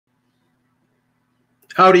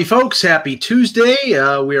Howdy, folks. Happy Tuesday.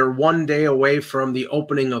 We are one day away from the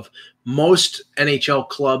opening of most NHL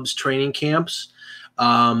clubs' training camps.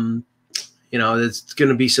 There's going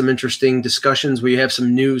to be some interesting discussions. We have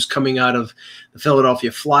some news coming out of the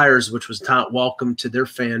Philadelphia Flyers, which was not welcome to their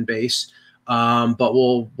fan base. But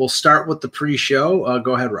we'll start with the pre-show.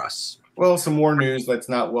 Go ahead, Russ. Well, some more news that's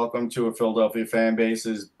not welcome to a Philadelphia fan base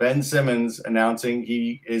is Ben Simmons announcing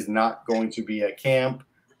he is not going to be at camp,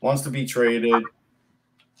 wants to be traded,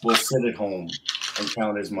 will sit at home and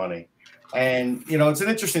count his money. And, it's an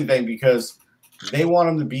interesting thing because they want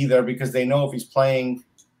him to be there because they know if he's playing,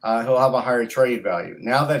 he'll have a higher trade value.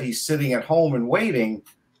 Now that he's sitting at home and waiting,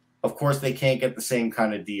 of course, they can't get the same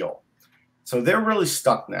kind of deal. So they're really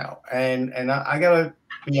stuck now. And I got to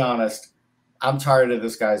be honest, I'm tired of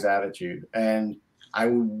this guy's attitude. And I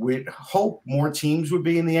would hope more teams would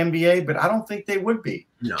be in the NBA, but I don't think they would be.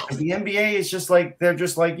 No. The NBA is just like, they're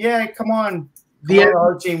just like, yeah, come on.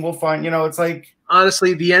 Our team will find, it's like.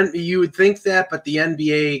 Honestly, you would think that, but the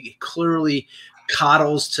NBA clearly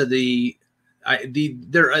coddles to to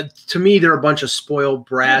me, they're a bunch of spoiled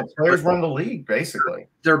brats. Yeah, players run the league, basically.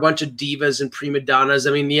 They're a bunch of divas and prima donnas. I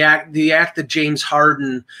mean, the act that James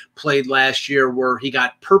Harden played last year, where he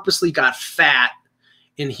purposely got fat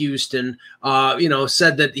in Houston,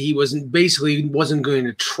 said that he wasn't going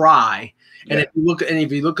to try. And Yeah.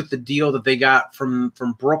 if you look at the deal that they got from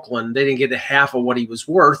Brooklyn, they didn't get a half of what he was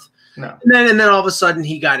worth. No. And then all of a sudden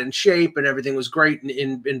he got in shape and everything was great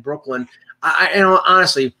in Brooklyn.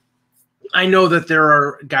 Honestly, I know that there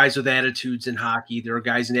are guys with attitudes in hockey. There are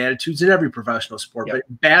guys with attitudes in every professional sport, Yep.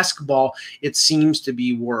 but basketball, it seems to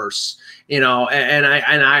be worse. Maybe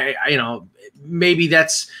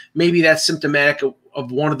that's symptomatic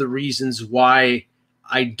of one of the reasons why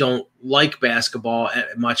I don't like basketball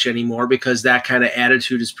much anymore, because that kind of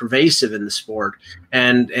attitude is pervasive in the sport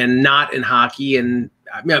and not in hockey, and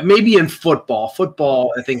maybe in football.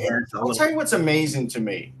 Football, I think. I'll tell you what's amazing to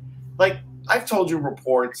me. Like, I've told you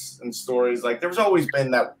reports and stories. Like, there's always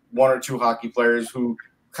been that one or two hockey players who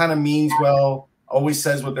kind of means well, always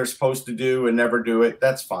says what they're supposed to do and never do it.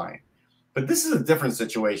 That's fine. But this is a different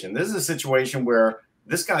situation. This is a situation where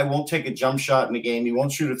this guy won't take a jump shot in the game. He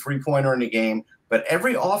won't shoot a three-pointer in the game. But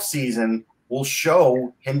every offseason will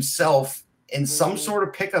show himself in some sort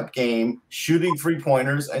of pickup game shooting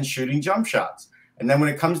three-pointers and shooting jump shots. And then when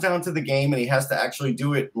it comes down to the game and he has to actually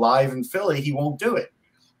do it live in Philly, he won't do it.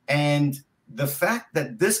 And the fact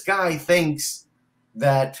that this guy thinks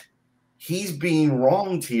that he's being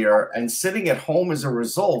wronged here and sitting at home as a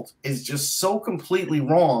result is just so completely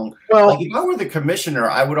wrong. Well, like, if I were the commissioner,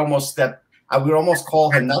 I would almost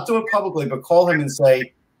call him, not do it publicly, but call him and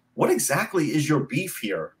say, what exactly is your beef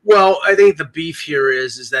here? Well, I think the beef here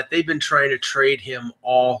is that they've been trying to trade him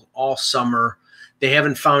all summer. They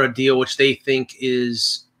haven't found a deal which they think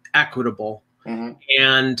is equitable. Mm-hmm.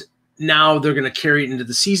 And now they're going to carry it into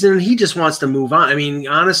the season, and he just wants to move on. I mean,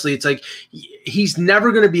 honestly, it's like he's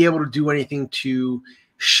never going to be able to do anything to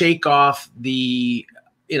shake off the –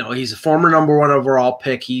 he's a former number one overall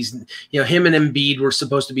pick. He's, him and Embiid were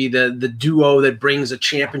supposed to be the duo that brings a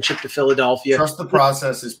championship to Philadelphia. Trust the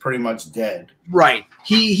process is pretty much dead. Right.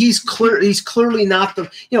 He's clearly not the,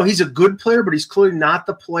 he's a good player, but he's clearly not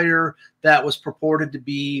the player that was purported to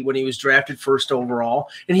be when he was drafted first overall.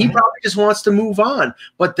 And he probably just wants to move on.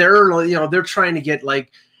 But they're trying to get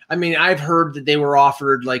I've heard that they were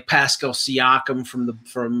offered like Pascal Siakam from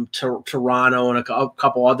Toronto and a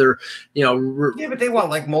couple other, Yeah, but they want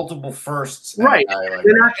like multiple firsts, right? Like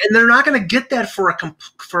they're not going to get that for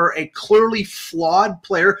a clearly flawed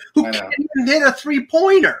player who can't even hit a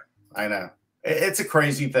 3-pointer. I know, it's a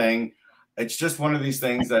crazy thing. It's just one of these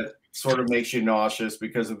things that sort of makes you nauseous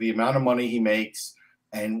because of the amount of money he makes,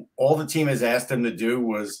 and all the team has asked him to do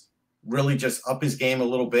was really just up his game a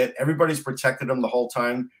little bit. Everybody's protected him the whole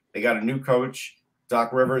time. They got a new coach,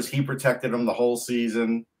 Doc Rivers. He protected him the whole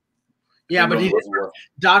season. Yeah, but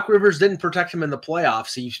Doc Rivers didn't protect him in the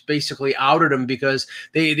playoffs. He basically outed him because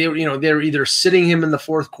they're either sitting him in the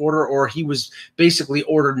fourth quarter, or he was basically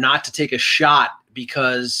ordered not to take a shot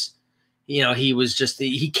because he was just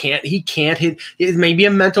he can't hit. It may be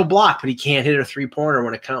a mental block, but he can't hit a 3-pointer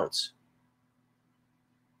when it counts.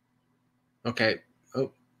 Okay.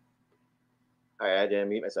 Oh. All right, I didn't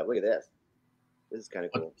mute myself. Look at this. This is kind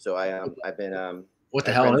of cool. So I've been what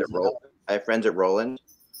the hell is it? I have friends at Roland.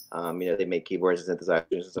 They make keyboards and synthesizers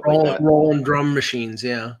and stuff like that. Roland drum machines,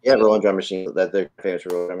 yeah. Yeah, Roland drum machines. That they're famous for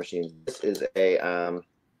Roland drum machines. This is this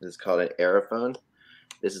is called an aerophone.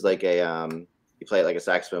 This is like a you play it like a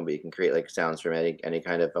saxophone, but you can create like sounds from any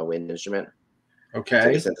kind of a wind instrument.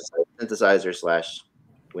 Okay. It's like a synthesizer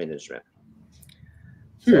 / wind instrument.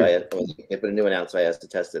 So they put a new one out, so I asked to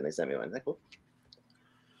test it, and they sent me one. Like, cool.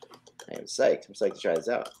 I am psyched. I'm psyched to try this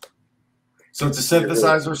out. So it's a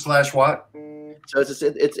synthesizer slash what? So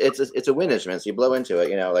it's a wind instrument. So you blow into it,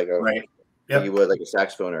 you know, like like you would like a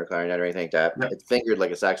saxophone or a clarinet or anything like that. Yep. It's fingered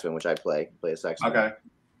like a saxophone, which I play a saxophone.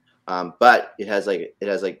 Okay. But it has like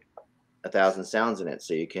 1,000 sounds in it,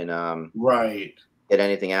 so you can get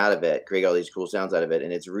anything out of it, create all these cool sounds out of it,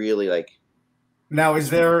 and it's really like. Now, is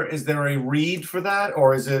there a reed for that,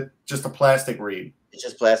 or is it just a plastic reed? It's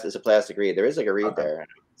just plastic. It's a plastic reed. There is like a reed there.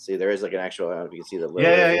 See, there is like an actual. I don't know if you can see the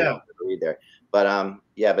little reed there. But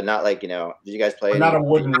but not like, you know. Did you guys play? Not a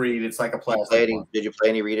wooden reed. It's like a plastic. Did you play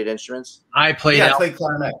any reeded instruments? I played. Yeah, I played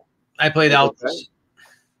clarinet. I played alto.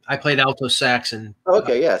 I played alto sax and.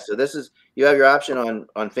 Okay, yeah. So this is, you have your option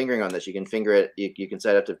on fingering on this. You can finger it. You can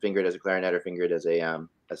set up to finger it as a clarinet or finger it as a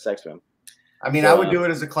saxophone. I mean, I would do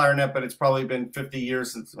it as a clarinet, but it's probably been 50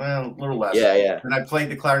 years since, well, a little less. Yeah. And I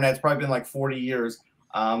played the clarinet. It's probably been like 40 years.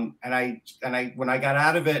 And I when I got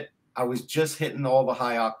out of it, I was just hitting all the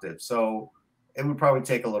high octaves. So it would probably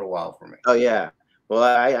take a little while for me. Oh yeah. Well,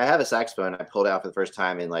 I have a saxophone. I pulled out for the first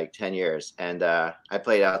time in like 10 years, and I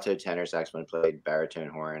played alto, tenor, saxophone, played baritone,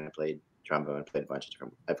 horn, I played trombone, played a bunch of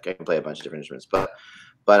different. I can play a bunch of different instruments,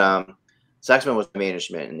 but saxophone was my main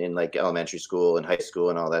instrument in like elementary school and high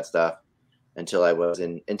school and all that stuff. Until I was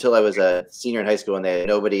a senior in high school, and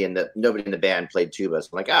nobody in the band played tuba. So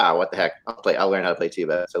I'm like, what the heck? I'll learn how to play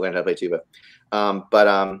tuba. So I learned how to play tuba.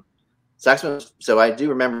 Saxophone. So I do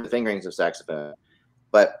remember the fingerings of saxophone,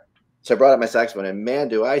 so I brought up my saxophone, and man,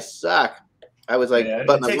 do I suck! I was like,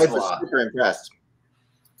 but my wife was super impressed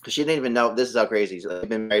because she didn't even know. This is how crazy. I've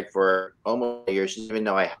been married for almost a year. She didn't even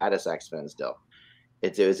know I had a saxophone still.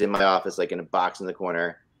 It was in my office, like in a box in the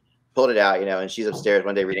corner. Pulled it out, you know, and she's upstairs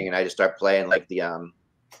one day reading, and I just start playing like the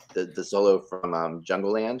solo from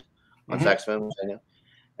Jungle Land on saxophone, which I know.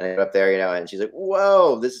 And I go up there, you know, and she's like,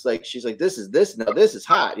 "Whoa, this is like," she's like, "This is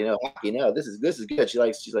hot, you know, this is good." She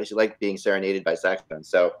liked being serenaded by saxophone.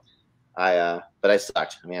 So but I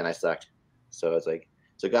sucked, man, I sucked. So it's like,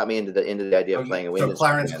 so it got me into the idea of playing a wind. So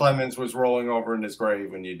Clarence Clemens was rolling over in his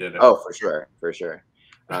grave when you did it. Oh, for sure.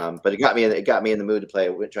 But it got me in the mood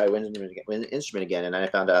to try wind instrument again, and I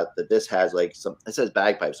found out that this has like it says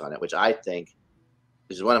bagpipes on it, which I think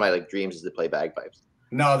is one of my like dreams, is to play bagpipes.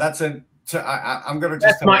 No, I'm gonna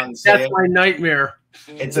just that's my nightmare.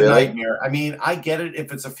 It's a nightmare. I mean, I get it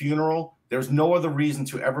if it's a funeral. There's no other reason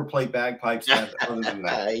to ever play bagpipes other than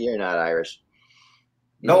that. You're not Irish.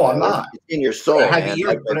 No, I'm not. It's in your soul. I have you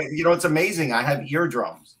know, it's amazing. I have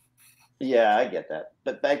eardrums. Yeah, I get that.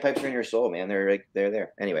 But bagpipes are in your soul, man. They're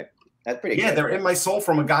there. Anyway, that's pretty good. Yeah, they're in my soul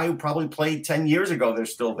from a guy who probably played 10 years ago. They're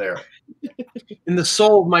still there. In the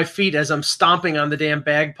sole of my feet as I'm stomping on the damn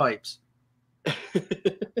bagpipes.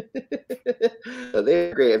 So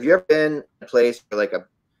they're great. Have you ever been in a place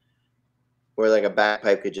where a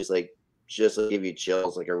bagpipe could just give you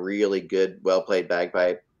chills, like a really good, well played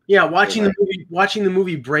bagpipe? Yeah, watching the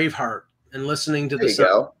movie Braveheart and listening to the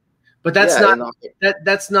song. But that's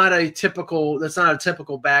that's not a typical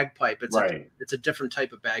bagpipe. It's it's a different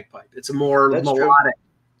type of bagpipe. It's a more melodic.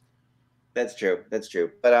 That's true.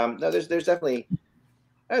 But no, there's definitely,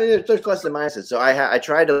 I mean, there's plus and minuses. So I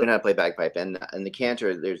tried to learn how to play bagpipe, and the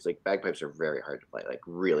cantor, there's like bagpipes are very hard to play, like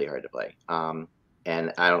really hard to play.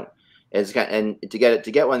 And I don't. It's and to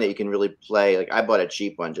get one that you can really play, like I bought a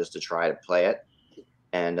cheap one just to try to play it,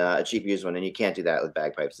 and a cheap used one, and you can't do that with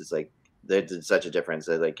bagpipes. It's like there's such a difference.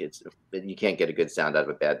 Like you can't get a good sound out of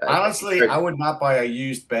a bad bagpipe. Honestly, I would not buy a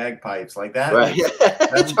used bagpipes like that. Right.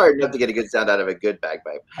 It's hard enough to get a good sound out of a good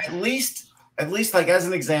bagpipe. At least like as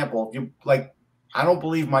an example, you like, I don't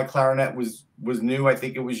believe my clarinet was new. I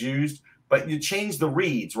think it was used, but you change the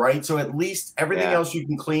reeds, right? So at least everything else you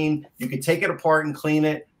can clean. You can take it apart and clean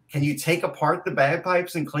it. Can you take apart the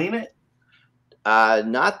bagpipes and clean it?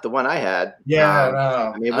 Not the one I had. Yeah,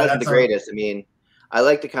 no. I mean, it wasn't the greatest. I mean, I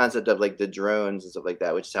like the concept of like the drones and stuff like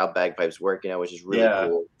that, which is how bagpipes work, you know, which is really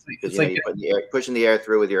cool. Because you're pushing the air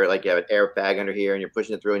through with your, like, you have an air bag under here, and you're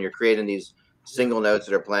pushing it through, and you're creating these single notes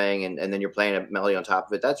that are playing, and then you're playing a melody on top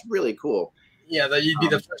of it. That's really cool. Yeah, that you'd be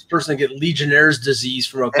the first person to get Legionnaire's disease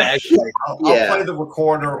from a bagpipe. I'll play the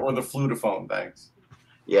recorder or the flutophone, thanks.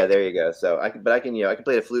 Yeah, there you go. So I can play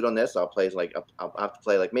the flute on this. I'll play I'll have to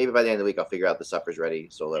play like maybe by the end of the week I'll figure out the Supper's Ready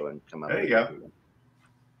solo and come up. There you go.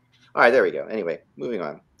 All right, there we go. Anyway, moving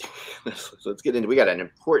on. So let's get into. We got an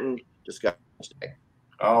important discussion today.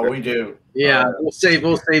 Oh, we do. Yeah, we'll save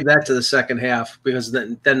that to the second half, because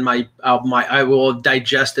then I will have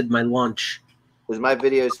digested my lunch. Is my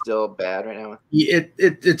video still bad right now?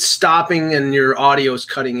 It's stopping and your audio is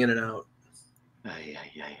cutting in and out. I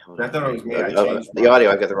thought it was me. The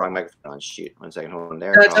audio, I got the wrong microphone on. Shoot. 1 second. Hold on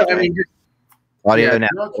there. I mean, audio now.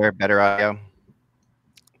 Better audio.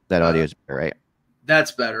 That audio is better, right?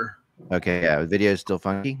 That's better. Okay. Yeah. The video is still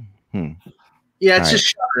funky. Yeah, it's just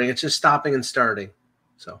shuttering. It's just stopping and starting.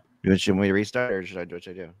 So. Should we restart or should I do what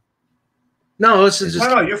I do? No, this is just.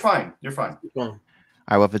 No, you're fine. You're fine. All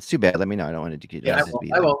right. Well, if it's too bad, let me know. I don't want it to keep. Yeah,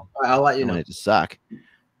 I will. I'll let you know. I want it to suck.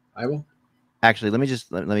 I will. Actually, let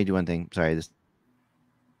me do one thing. Sorry.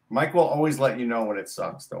 Mike will always let you know when it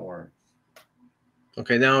sucks. Don't worry.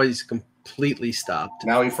 Okay, now he's completely stopped.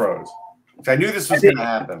 Now he froze. I knew this was going to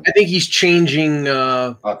happen. I think he's changing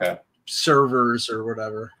okay. servers or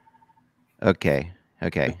whatever. Okay.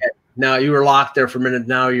 Now you were locked there for a minute.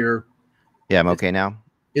 Now you're. Yeah, I'm okay now.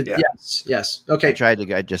 Yeah. Yes. Okay.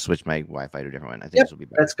 I just switched my Wi-Fi to a different one. I think this will be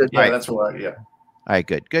better. That's good. Yeah, that's right. Yeah. All right,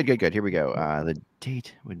 good. Here we go. The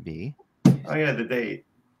date would be. Oh yeah, the date.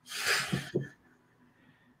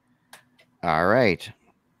 All right.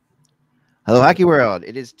 Hello, Hockey World.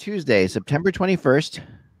 It is Tuesday, September 21st.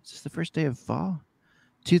 Is this the first day of fall?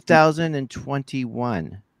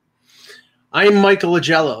 2021. I'm Michael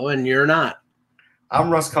Agello, and you're not. I'm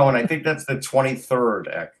Russ Cohen. I think that's the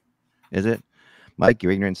 23rd, Eck. Is it? Mike,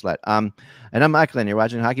 you're ignorant slut. And I'm Michael, and you're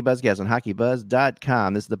watching HockeyBuzzCast on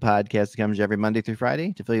HockeyBuzz.com. This is the podcast that comes every Monday through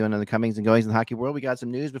Friday to fill you in on the comings and goings in the hockey world. We got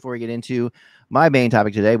some news before we get into my main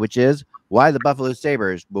topic today, which is why the Buffalo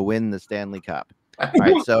Sabres will win the Stanley Cup. All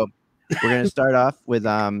right, so we're going to start off with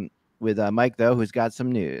Mike, though, who's got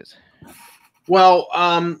some news. Well,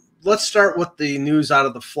 let's start with the news out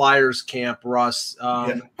of the Flyers camp, Russ.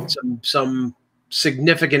 Some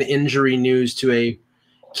significant injury news to a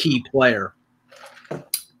key player.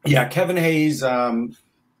 Yeah, Kevin Hayes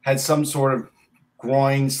had some sort of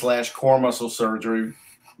groin/core muscle surgery.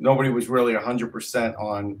 Nobody was really 100%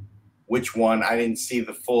 on which one. I didn't see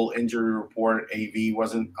the full injury report. AV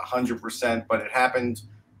wasn't 100%, but it happened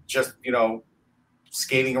just,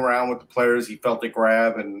 skating around with the players. He felt a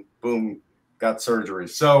grab and boom, got surgery.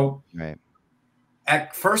 So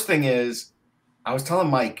first thing is, I was telling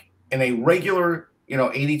Mike, in a regular,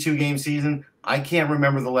 82-game season, I can't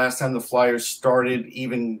remember the last time the Flyers started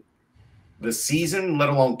even the season, let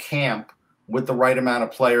alone camp, with the right amount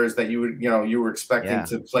of players that you were expecting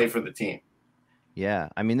to play for the team. Yeah.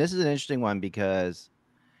 I mean, this is an interesting one because,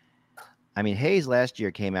 Hayes last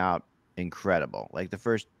year came out incredible. Like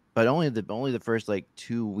only the first like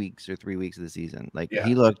 2 weeks or 3 weeks of the season.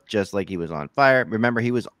 He looked just like he was on fire. Remember,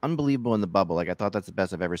 he was unbelievable in the bubble. Like, I thought that's the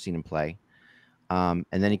best I've ever seen him play. And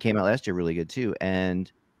then he came out last year really good too.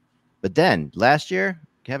 But then last year,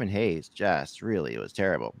 Kevin Hayes just really was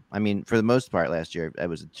terrible. For the most part last year, it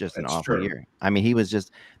was just an awful year. He was just.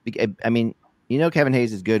 Kevin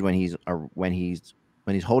Hayes is good when he's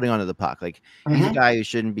holding onto the puck. Like, he's a guy who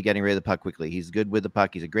shouldn't be getting rid of the puck quickly. He's good with the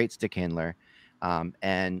puck. He's a great stick handler.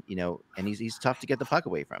 And he's tough to get the puck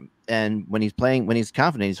away from. And when he's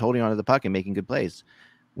confident, he's holding onto the puck and making good plays.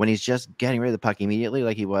 When he's just getting rid of the puck immediately,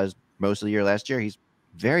 like he was most of the year last year, he's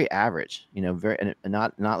very average, very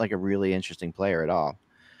not like a really interesting player at all.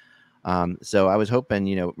 So I was hoping,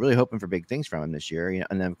 really hoping for big things from him this year,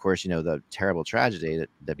 and then of course, the terrible tragedy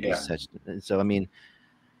that was such. So I don't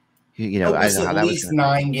know how that was. At least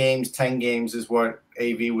 9 games, 10 games is what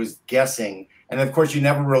AV was guessing, and of course, you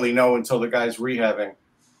never really know until the guy's rehabbing.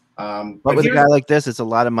 But with a guy like this, it's a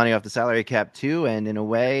lot of money off the salary cap too, and in a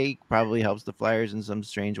way, probably helps the Flyers in some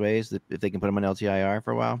strange ways that if they can put him on LTIR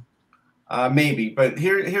for a while. Maybe, but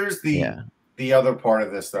here's the other part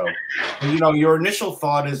of this, though. Your initial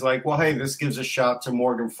thought is like, well, hey, this gives a shot to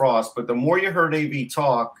Morgan Frost. But the more you heard AV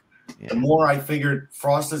talk, the more I figured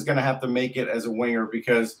Frost is going to have to make it as a winger,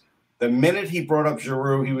 because the minute he brought up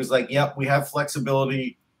Giroux, he was like, yep, we have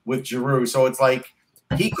flexibility with Giroux. So it's like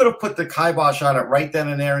he could have put the kibosh on it right then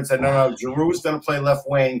and there and said, no, Giroux is going to play left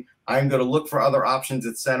wing. I'm going to look for other options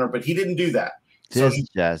at center. But he didn't do that.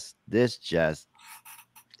 This just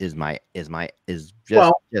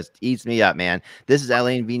eats me up, man. This is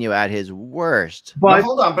Alain Vigneault at his worst. But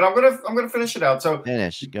hold on, but I'm gonna finish it out. So go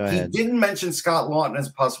ahead. He didn't mention Scott Lawton as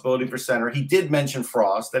a possibility for center. He did mention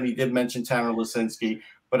Frost, and he did mention Tanner Lisinski.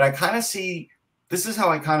 But I kind of see this is how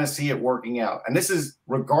I kind of see it working out, and this is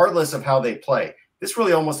regardless of how they play. This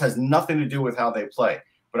really almost has nothing to do with how they play.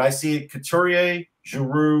 But I see it: Couturier,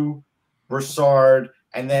 Giroux, Brassard.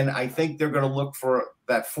 And then I think they're going to look for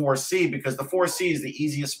that 4C, because the 4C is the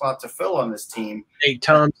easiest spot to fill on this team. Nate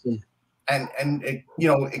Thompson. And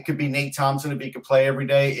it could be Nate Thompson if he could play every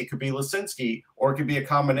day. It could be Lisinski, or it could be a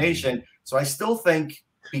combination. So I still think,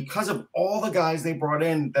 because of all the guys they brought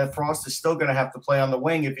in, that Frost is still going to have to play on the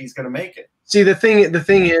wing if he's going to make it. See, the thing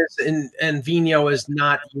is, and Vigneault is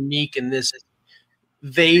not unique in this.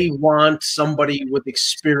 they want somebody with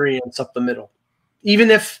experience up the middle, even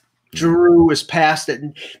if Giroux is past it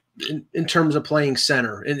in terms of playing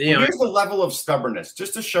center. And here's the level of stubbornness,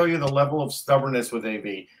 just to show you the level of stubbornness with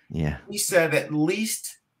AV. Yeah, he said at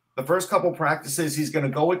least the first couple practices he's going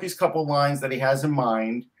to go with these couple lines that he has in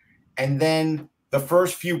mind, and then the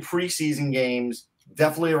first few preseason games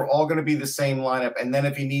definitely are all going to be the same lineup. And then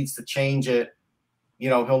if he needs to change it,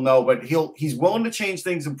 he'll know. But he's willing to change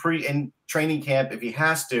things in training camp if he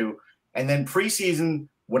has to, and then preseason,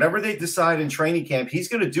 whatever they decide in training camp, he's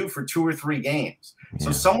going to do for 2 or 3 games. Yeah.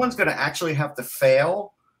 So someone's going to actually have to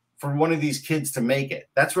fail for one of these kids to make it.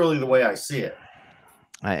 That's really the way I see it.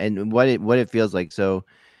 And what it feels like. So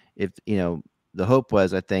if, the hope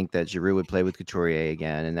was, I think, that Giroux would play with Couturier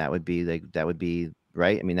again, and that would be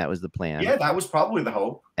right. I mean, that was the plan. Yeah, that was probably the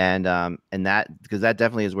hope. And that, because that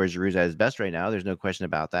definitely is where Giroux's at his best right now. There's no question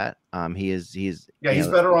about that. He's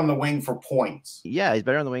better on the wing for points. Yeah, he's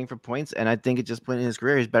better on the wing for points, and I think at just point in his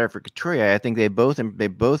career, he's better for Couturier. I think they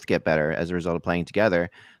both get better as a result of playing together.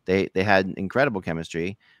 They had incredible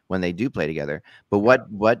chemistry when they do play together. But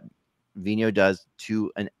what Vigneault does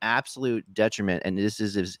to an absolute detriment, and this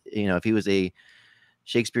is, if he was a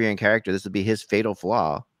Shakespearean character, this would be his fatal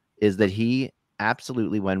flaw, is that he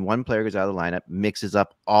absolutely, when one player goes out of the lineup, mixes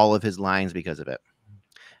up all of his lines because of it.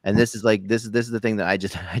 And this is the thing that I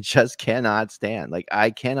just cannot stand. Like,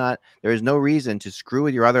 there is no reason to screw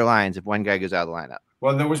with your other lines if one guy goes out of the lineup.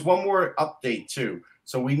 Well, there was one more update too.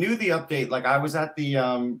 So we knew the update. Like, I was at the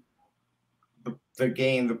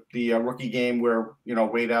game, the rookie game where,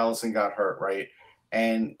 Wade Allison got hurt, right?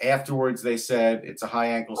 And afterwards they said it's a high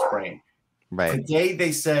ankle sprain. Right. Today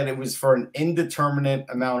they said it was for an indeterminate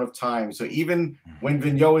amount of time. So even when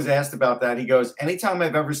Vigneault was asked about that, he goes, anytime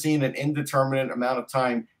I've ever seen an indeterminate amount of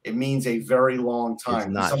time, it means a very long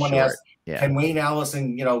time. Someone asked, can Wade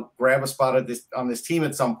Allison, grab a spot on this team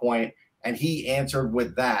at some point? And he answered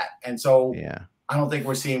with that. And so I don't think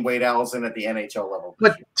we're seeing Wade Allison at the NHL level.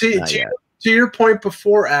 But to your point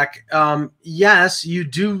before, Eck, yes, you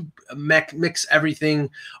do mix everything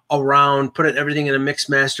around, put everything in a mix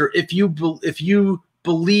master. If you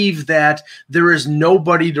believe that there is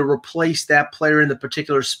nobody to replace that player in the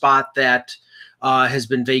particular spot that has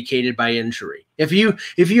been vacated by injury. If you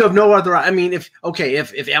have no other, if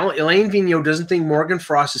Alain Vigneault doesn't think Morgan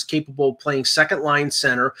Frost is capable of playing second line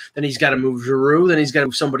center, then he's got to move Giroux, then he's got to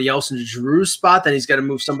move somebody else into Giroux's spot, then he's got to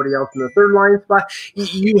move somebody else in the third line spot.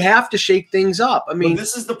 You have to shake things up.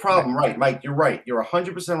 This is the problem, right, Mike? You're right. You're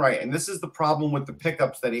 100% right. And this is the problem with the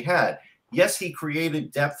pickups that he had. Yes, he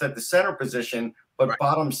created depth at the center position, but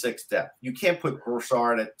bottom 6 depth. You can't put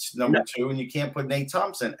Broussard at number 2, and you can't put Nate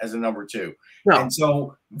Thompson as a number 2. No. And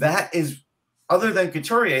so that is, other than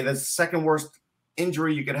Couturier, that's the second worst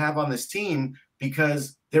injury you could have on this team,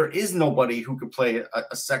 because there is nobody who could play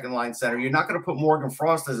a second line center. You're not going to put Morgan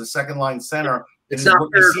Frost as a second line center in the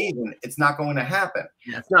rookie season. It's not going to happen.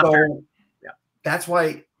 That's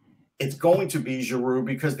why it's going to be Giroux,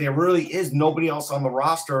 because there really is nobody else on the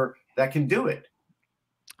roster that can do it.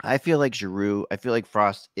 I feel like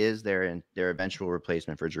Frost is their eventual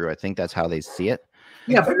replacement for Giroux. I think that's how they see it.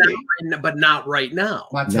 Yeah, but not right now.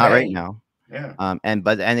 Not right now. Yeah. And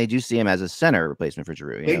they do see him as a center replacement for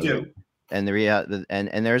Giroux. They do. And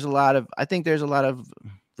and there's a lot of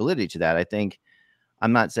validity to that. I think,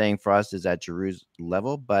 I'm not saying Frost is at Giroux's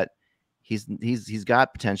level, but he's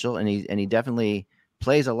got potential, and he definitely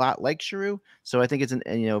plays a lot like Giroux. So I think it's an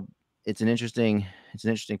interesting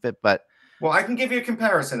fit. But well, I can give you a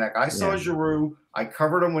comparison. I saw Giroux. I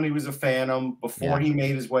covered him when he was a Phantom before he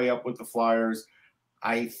made his way up with the Flyers.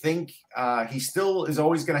 I think he still is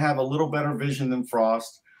always going to have a little better vision than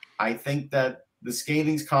Frost. I think that the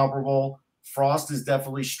skating's comparable. Frost is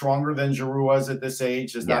definitely stronger than Giroux was at this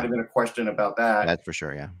age. There's not even a question about that. That's for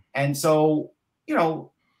sure, yeah. And so,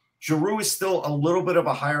 Giroux is still a little bit of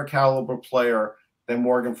a higher caliber player than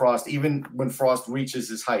Morgan Frost, even when Frost reaches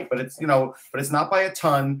his height. But it's, it's not by a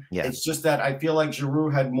ton. Yeah. It's just that I feel like Giroux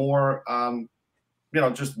had more,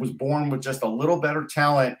 just was born with just a little better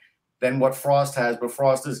talent than what Frost has, but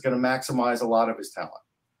Frost is going to maximize a lot of his talent.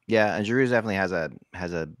 Yeah, and Giroux definitely has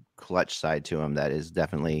a clutch side to him that is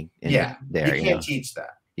definitely there. You can't teach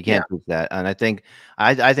that. You can't teach that. And I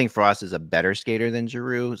think Frost is a better skater than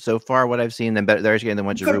Giroux so far. What I've seen, better skater than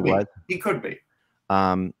what Giroux was. He could be.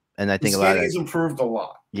 And I think a lot of has improved a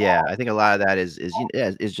lot. Yeah, I think a lot of that is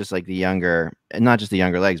just like the younger, and not just the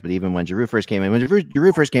younger legs, but even when Giroux first came in. When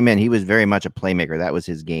Giroux first came in, he was very much a playmaker. That was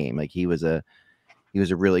his game. Like he was a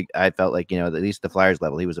really, I felt like, at least the Flyers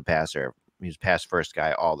level, he was a passer. He was pass first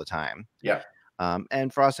guy all the time. Yeah.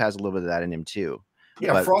 And Frost has a little bit of that in him too.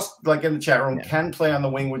 Yeah, but Frost, like in the chat room, can play on the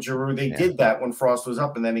wing with Giroux. They did that when Frost was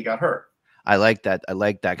up, and then he got hurt. I like that. I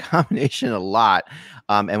like that combination a lot.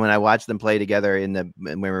 And when I watched them play together when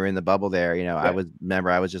we were in the bubble there, I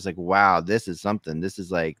was just like, wow, this is something. This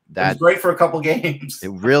is like that. It was great for a couple games. It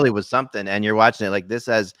really was something. And you're watching it like this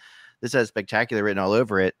has spectacular written all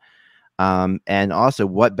over it. And also,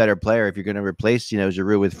 what better player if you're going to replace,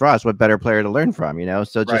 Giroux with Frost? What better player to learn from?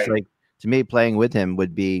 So just like to me, playing with him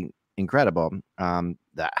would be incredible. I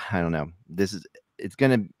don't know. It's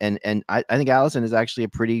gonna and I think Allison is actually a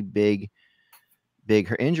pretty big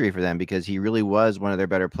injury for them because he really was one of their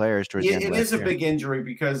better players towards the end. It is a big injury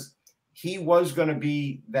because he was going to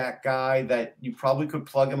be that guy that you probably could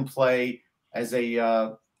plug and play as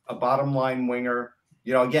a bottom line winger.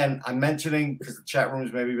 Again, I'm mentioning because the chat room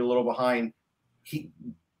is maybe a little behind.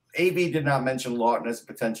 AV did not mention Lawton as a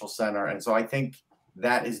potential center, and so I think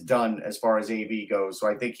that is done as far as AV goes. So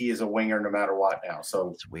I think he is a winger no matter what now.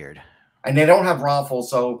 So it's weird. And they don't have Raffle,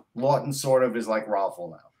 so Lawton sort of is like Raffle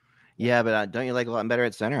now. Yeah, but don't you like Lawton better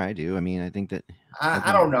at center? I do. I mean, I think that.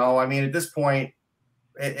 I don't know. I mean, at this point,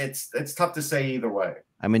 it's tough to say either way.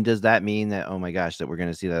 I mean, does that mean that, oh my gosh, that we're going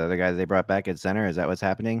to see the other guy that they brought back at center? Is that what's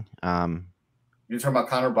happening? You're talking about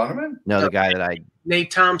Connor Bunneman? No, the guy that Nate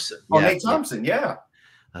Thompson. Oh, yeah. Nate Thompson, yeah.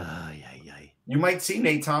 Yeah. You might see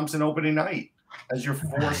Nate Thompson opening night as your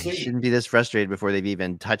 4C. Shouldn't be this frustrated before they've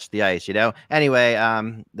even touched the ice, Anyway,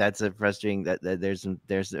 that's a frustrating. It'll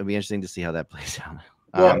be interesting to see how that plays out.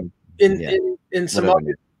 Well, in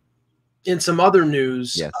some other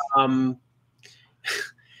news, yes.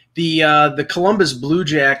 The Columbus Blue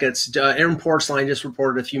Jackets, Aaron Portzline just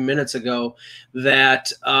reported a few minutes ago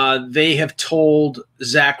that they have told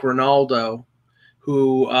Zach Ronaldo,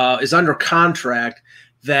 who is under contract,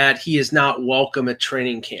 that he is not welcome at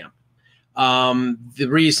training camp. The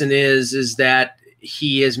reason is that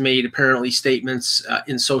he has made apparently statements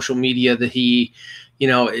in social media that he,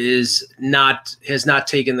 has not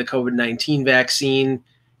taken the COVID-19 vaccine,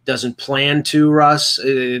 doesn't plan to. Russ,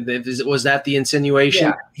 was that the insinuation?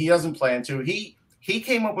 Yeah, he doesn't plan to. He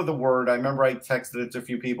came up with a word. I remember I texted it to a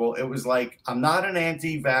few people. It was like, I'm not an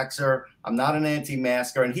anti-vaxxer, I'm not an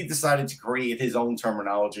anti-masker, and he decided to create his own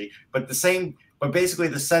terminology. But basically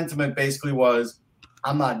the sentiment was,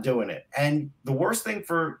 I'm not doing it. And the worst thing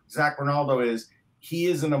for Zach Ronaldo is he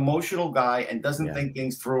is an emotional guy and doesn't think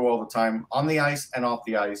things through all the time on the ice and off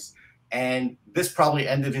the ice. And this probably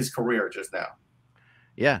ended his career just now.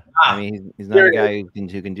 Yeah. I mean, he's not a guy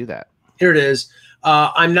who can do that. Here it is.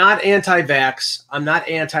 I'm not anti-vax. I'm not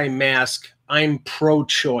anti-mask. I'm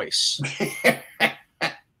pro-choice.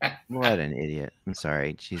 What an idiot. I'm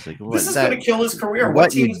sorry. She's like, this is going to kill his career.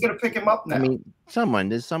 What team is going to pick him up now? I mean,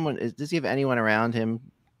 does he have anyone around him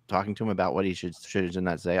talking to him about what he should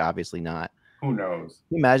not say? Obviously not. Who knows?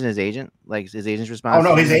 Can you imagine his agent? Like his agent's response? Oh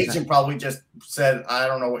no, his agent probably just said, "I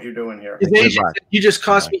don't know what you're doing here." His agent said, "You just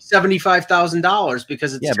cost me $75,000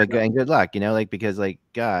 because it's but good luck, because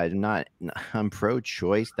God, I'm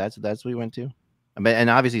pro-choice. That's what we went to.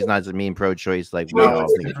 And obviously, he's not just mean pro-choice like we all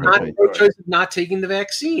think pro-choice of not taking the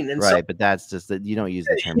vaccine, and right? But that's just that you don't use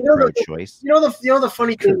the term pro-choice. The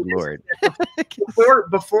funny thing, Lord,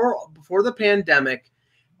 before the pandemic,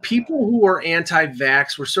 people who were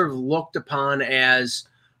anti-vax were sort of looked upon as,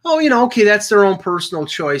 okay, that's their own personal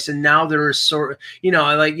choice. And now there is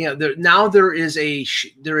now there is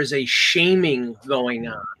a shaming going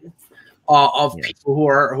on of people who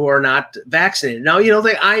are not vaccinated. Now,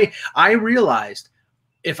 I realized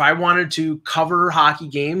if I wanted to cover hockey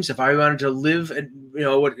games, if I wanted to live,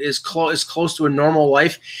 as close to a normal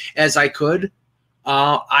life as I could,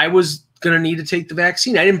 I was going to need to take the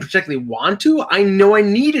vaccine. I didn't particularly want to. I know I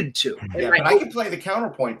needed to. Yeah, but I can play the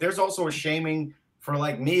counterpoint. There's also a shaming for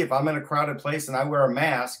like me if I'm in a crowded place and I wear a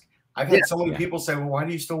mask. I've had so many people say, "Well, why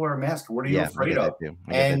do you still wear a mask? What are you afraid of?"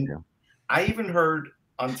 And I even heard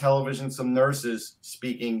on television some nurses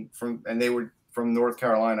speaking and they were from North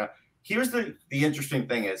Carolina. Here's the interesting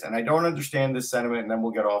thing is, and I don't understand this sentiment, and then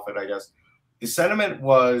we'll get off it, I guess. The sentiment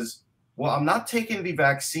was, well, I'm not taking the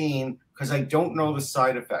vaccine because I don't know the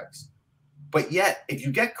side effects. But yet, if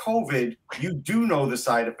you get COVID, you do know the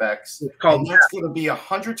side effects. It's called that's going to be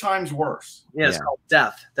 100 times worse. Yeah, it's called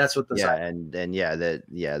death. That's what the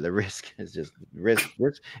the risk is just risk.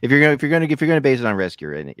 If you're going to base it on risk,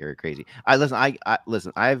 you're crazy. I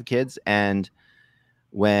have kids, and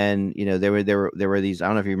when there were these, I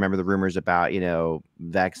don't know if you remember the rumors about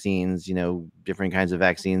vaccines, different kinds of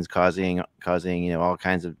vaccines causing all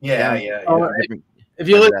kinds of If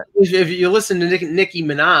you listen to Nicki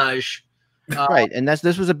Minaj. Right, and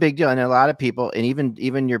this was a big deal, and a lot of people, and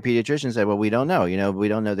even your pediatrician said, "Well, we don't know. We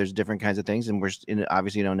don't know. There's different kinds of things, and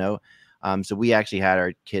obviously don't know." So we actually had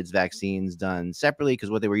our kids' vaccines done separately, because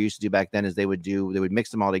what they were used to do back then is they would mix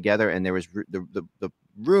them all together, and there was the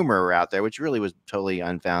rumor out there, which really was totally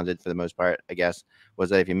unfounded for the most part, I guess, was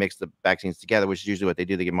that if you mix the vaccines together, which is usually what they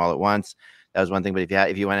do, they give them all at once. That was one thing. But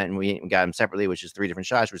if you went in and we got them separately, which is 3 different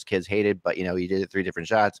shots, which kids hated, but you did it 3 different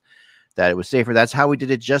shots, that it was safer. That's how we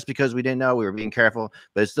did it, just because we didn't know. We were being careful,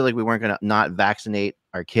 but it's still like we weren't going to not vaccinate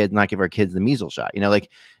our kids, not give our kids the measles shot,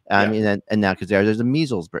 I mean, and now because there's a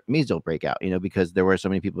measles breakout, because there were so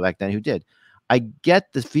many people back then who did. I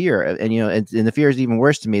get the fear, and and the fear is even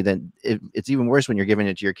worse to me than it's even worse when you're giving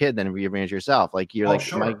it to your kid than if you're giving it to yourself. Like you're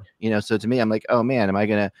sure. So to me, I'm like, oh man,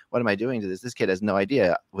 what am I doing to this? This kid has no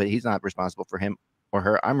idea, but he's not responsible for him or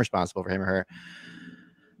her. I'm responsible for him or her.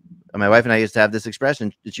 My wife and I used to have this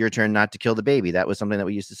expression: "It's your turn not to kill the baby." That was something that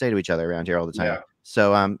we used to say to each other around here all the time. Yeah.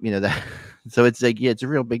 So, that, so it's like, it's a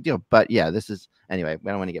real big deal. But yeah, this is anyway. I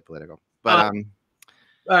don't want to get political, but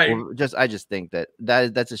I just think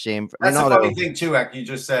that's a shame. That's a funny thing too, Ek. You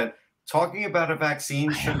just said talking about a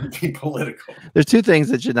vaccine shouldn't be political. There's 2 things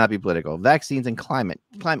that should not be political: vaccines and climate.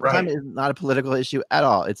 Climate is not a political issue at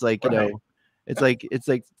all. It's like It's like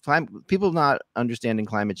people not understanding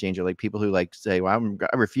climate change are like people who say, well,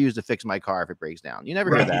 I refuse to fix my car if it breaks down. You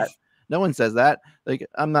never hear that. No one says that. Like,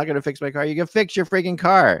 I'm not going to fix my car. You can fix your freaking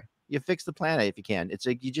car. You fix the planet if you can. It's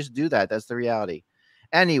like, you just do that. That's the reality.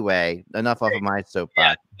 Anyway, enough off of my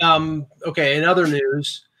soapbox. Okay. In other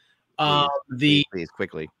news, please,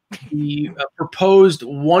 quickly. The proposed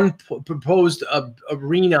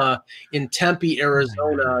arena in Tempe,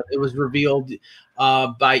 Arizona, it was revealed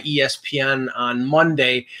by ESPN on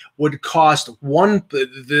Monday, would cost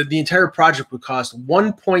the entire project would cost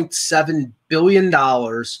 $1.7 billion,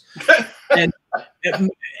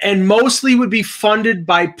 and mostly would be funded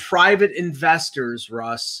by private investors.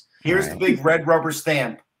 Russ, here's the big red rubber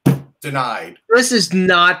stamp. Denied. This is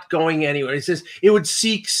not going anywhere. It says it would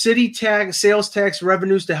seek city sales tax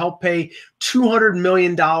revenues to help pay $200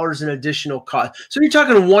 million in additional costs. So you're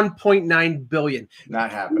talking $1.9 billion. Not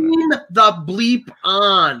happening. The bleep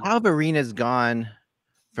on. How have arenas gone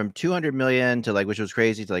from $200 million to which was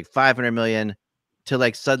crazy, to $500 million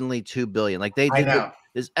to suddenly $2 billion? Like they did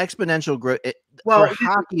this exponential growth. For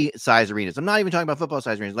hockey size arenas. I'm not even talking about football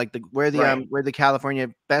size arenas, like where the California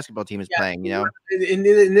basketball team is playing. In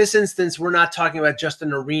this instance, we're not talking about just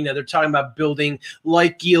an arena. They're talking about building,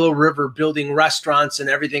 like Gila River, building restaurants and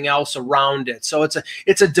everything else around it. So it's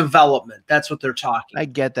a development. That's what they're talking. I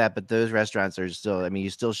get that, but those restaurants are still. I mean, you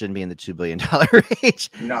still shouldn't be in the $2 billion range.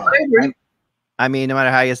 No, I agree. I mean, no matter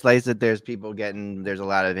how you slice it, there's a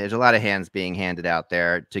lot of hands being handed out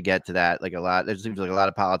there to get to that. There seems like a lot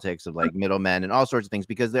of politics of middlemen and all sorts of things,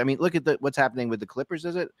 because I mean, look at what's happening with the Clippers,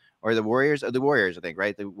 is it? Or the Warriors? The Warriors, I think,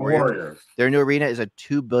 right? The Warriors. Their new arena is a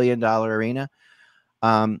 $2 billion arena.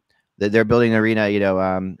 They're building an arena,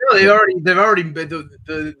 no, they've already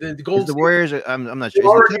the goals. The Warriors are, I'm not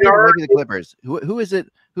sure. Maybe the Clippers. Who is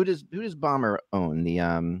it? Who does Ballmer own? The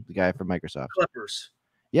guy from Microsoft. Clippers.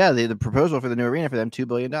 Yeah, the proposal for the new arena for them, $2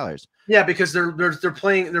 billion. Yeah, because they're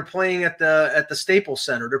playing at the Staples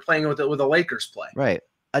Center. They're playing with the Lakers play. Right,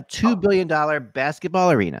 a $2 billion basketball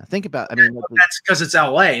arena. Think about. I mean, that's because it's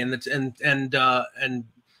LA and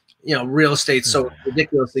real estate's so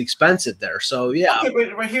ridiculously expensive there. So yeah.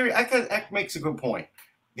 Okay, but here, Ek makes a good point.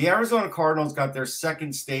 The Arizona Cardinals got their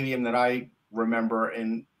second stadium that I remember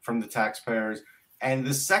from the taxpayers. And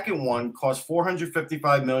the second one cost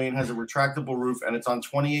 $455 million, has a retractable roof, and it's on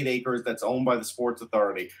 28 acres that's owned by the Sports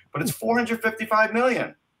Authority. But it's $455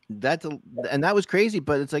 million. And that was crazy,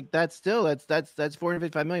 but it's like that's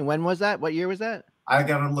 $455 million. When was that? What year was that? I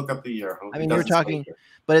gotta look up the year. I mean, you're talking,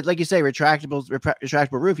 but like you say,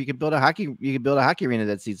 retractable roof. You could build a hockey arena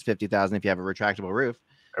that seats 50,000 if you have a retractable roof.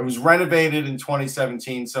 It was renovated in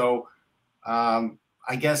 2017, so I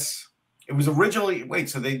guess. It was originally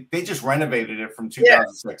so they just renovated it from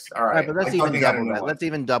 2006. Yeah. All right, but let's even double that. Let's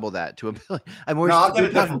even double that to $1 billion. I'll get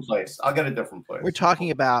a different place. We're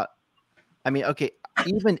talking about. I mean, okay,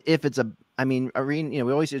 even if it's arena.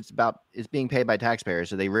 We always it's being paid by taxpayers,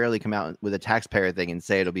 so they rarely come out with a taxpayer thing and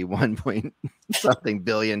say it'll be $1.something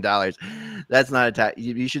billion. That's not a tax.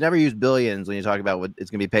 You should never use billions when you talk about what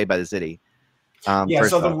it's going to be paid by the city. So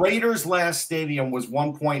the Raiders' last stadium was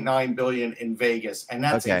 $1.9 billion in Vegas, and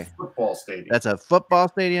that's a football stadium. That's a football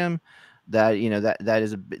stadium that that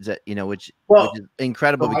is which is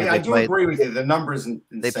incredible. Because I do agree with you. The numbers insane.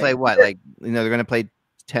 They play what they're going to play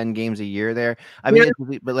 10 games a year there. I mean,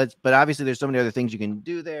 but obviously there's so many other things you can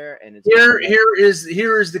do there. And it's here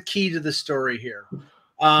is the key to the story here.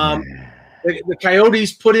 The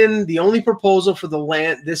Coyotes put in the only proposal for the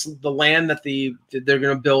land that they're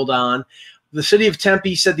going to build on. the city of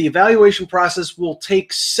Tempe said the evaluation process will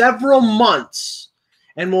take several months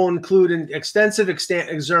and will include an extensive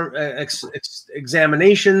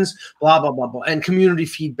examinations, blah, blah, blah, blah, and community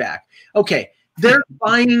feedback. Okay, they're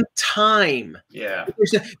buying time. Yeah.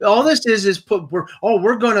 All this is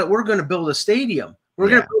we're gonna build a stadium. We're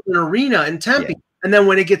gonna build an arena in Tempe. Yeah. And then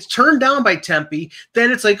when it gets turned down by Tempe,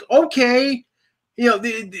 then it's like, okay,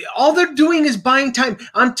 all they're doing is buying time.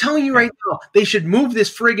 I'm telling you right now, they should move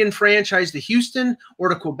this friggin' franchise to Houston or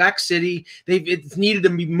to Quebec City. It's needed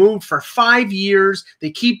to be moved for 5 years.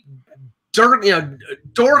 They keep dorking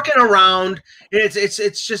around.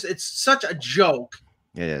 It's such a joke.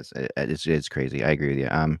 It is. It's crazy. I agree with you.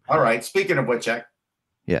 All right. Speaking of which, Jack.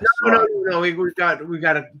 Yes. No. We got a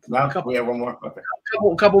couple. We have one more. Okay.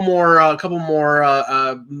 Couple more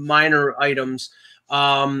minor items.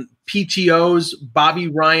 PTOs. Bobby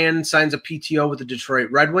Ryan signs a PTO with the Detroit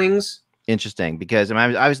Red Wings. Interesting, because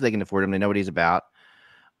I was thinking to Fordham. They know what he's about.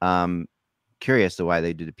 Curious to why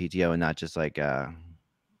they do the PTO and not just like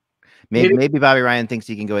maybe Bobby Ryan thinks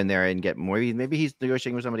he can go in there and get more. Maybe he's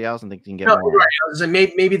negotiating with somebody else and thinks he can get more. Right.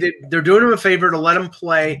 Maybe they're doing him a favor to let him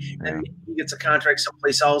play, and maybe he gets a contract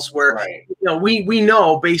someplace else. Where we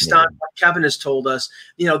know based on what Kevin has told us,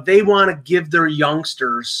 they want to give their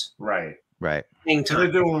youngsters right. So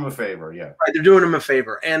they're doing him a favor, yeah. Right, they're doing him a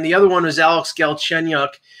favor. And the other one was Alex Galchenyuk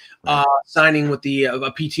signing with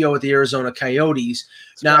a PTO with the Arizona Coyotes.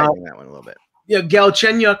 Now that one a little bit. Yeah,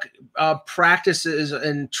 Galchenyuk practices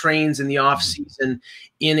and trains in the off season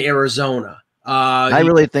in Arizona. I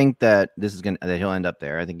really think that that he'll end up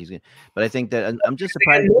there. I think he's gonna, but I think that I'm just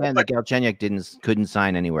surprised again that Galchenyuk couldn't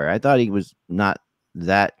sign anywhere. I thought he was not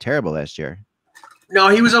that terrible last year. No,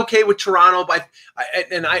 he was okay with Toronto, but I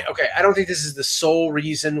don't think this is the sole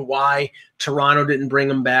reason why Toronto didn't bring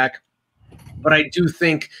him back. But I do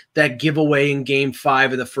think that giveaway in Game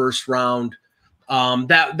 5 of the first round,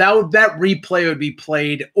 that replay would be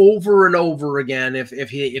played over and over again if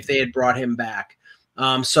they had brought him back.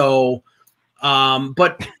 But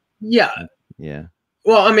yeah.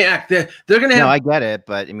 Well, I mean, they're going to have. No, I get it,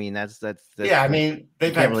 but I mean, that's yeah. I mean,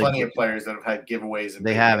 they've had plenty of players that have had giveaways.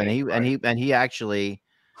 They have, and he actually,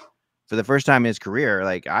 for the first time in his career,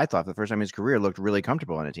 looked really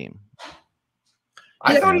comfortable on a team.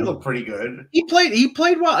 I thought he looked pretty good. He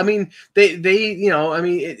played well. I mean, they're going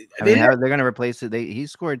to replace it. He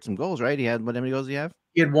scored some goals, right? How many goals did he have?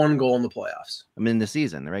 He had 1 goal in the playoffs. I mean, the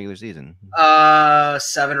regular season.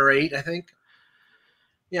 7 or 8, I think.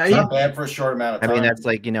 Yeah, it's not bad for a short amount of time. I mean, that's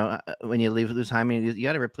like, when you lose time, you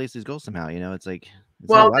got to replace these goals somehow. It's like,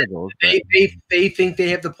 goals, they think they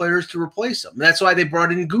have the players to replace them. That's why they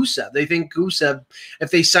brought in Gusev. They think Gusev,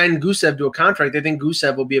 if they sign Gusev to a contract, they think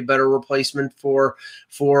Gusev will be a better replacement for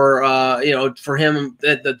him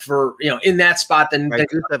in that spot than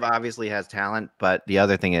Gusev obviously has talent, but the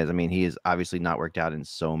other thing is, I mean, he is obviously not worked out in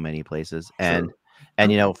so many places, and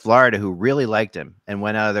Florida, who really liked him and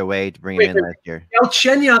went out of their way to bring him in last year.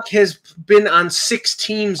 Galchenyuk has been on 6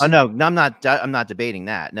 teams. Oh no, I'm not debating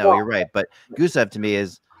that. No, you're right. But Gusev to me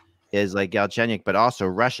is like Galchenyuk, but also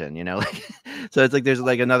Russian. So it's like there's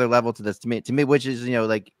like another level to this to me, which is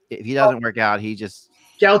like if he doesn't work out, he just.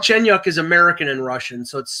 Galchenyuk is American and Russian,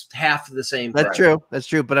 so it's half the same. That's true. That's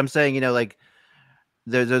true. But I'm saying like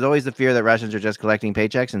there's always the fear that Russians are just collecting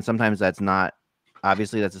paychecks, and sometimes that's not.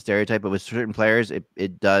 Obviously, that's a stereotype, but with certain players,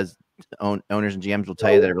 it does. Owners and GMs will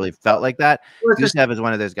tell you that it really felt like that. Gusev is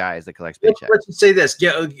one of those guys that collects paychecks. Let's just say this: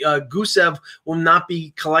 Gusev will not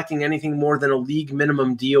be collecting anything more than a league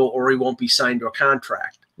minimum deal, or he won't be signed to a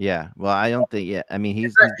contract. Yeah, well, I don't think. Yeah, I mean,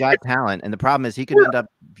 he's got talent, and the problem is he could end up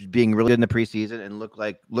being really good in the preseason and look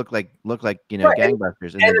like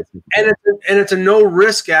gangbusters. And it's a no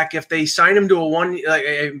risk act if they sign him to a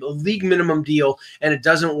league minimum deal and it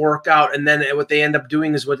doesn't work out, and then what they end up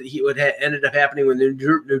doing is what ended up happening with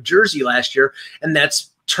New Jersey last year, and that's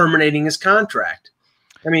terminating his contract.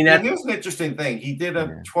 I mean, here's an interesting thing. He did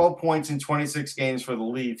 12 points in 26 games for the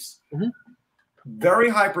Leafs. Mm-hmm. Very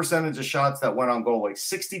high percentage of shots that went on goal, like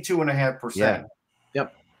 62.5%. Yeah.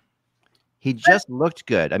 Yep. He just looked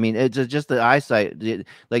good. I mean, it's just the eyesight,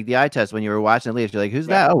 like the eye test when you were watching the Leafs. You're like, "Who's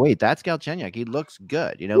that?" Oh, wait, that's Galchenyuk. He looks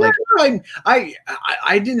good. I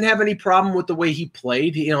didn't have any problem with the way he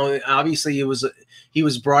played. Obviously he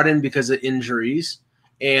was brought in because of injuries,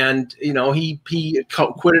 And he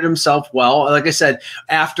acquitted himself well. Like I said,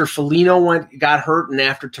 after Foligno got hurt, and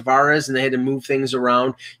after Tavares, and they had to move things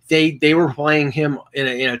around, they were playing him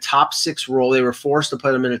in a top 6 role. They were forced to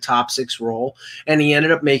put him in a top 6 role, and he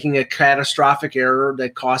ended up making a catastrophic error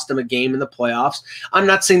that cost him a game in the playoffs. I'm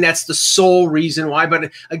not saying that's the sole reason why,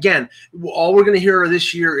 but again, all we're going to hear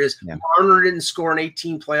this year is Marner didn't score in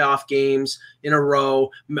 18 playoff games in a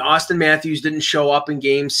row. Austin Matthews didn't show up in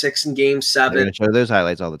Game 6 and Game 7. They're going to show those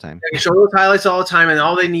highlights all the time. They show those highlights all the time, and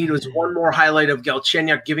all they need was one more highlight of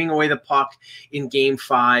Galchenyuk giving away the puck in Game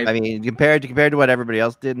 5. I mean, compared to what everybody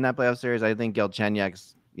else did in that playoff series, I think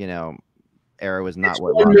Galchenyuk's, era was not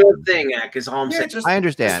what. One more thing, is all I'm saying. I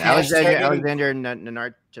understand. Alexander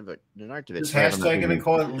Nanartovich. Just hashtag it and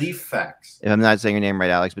call it Leaf Facts. If I'm not saying your name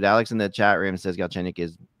right, Alex, but Alex in the chat room says Galchenyuk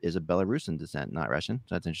is a Belarusian descent, not Russian.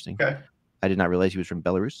 So that's interesting. Okay. I did not realize he was from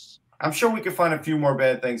Belarus. I'm sure we could find a few more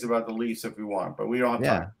bad things about the Leafs if we want, but we don't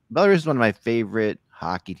have time. Belarus is one of my favorite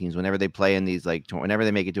hockey teams. Whenever they play in these, whenever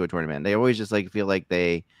they make it to a tournament, they always just feel like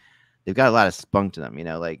they've got a lot of spunk to them,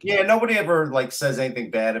 nobody ever says anything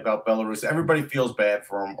bad about Belarus. Everybody feels bad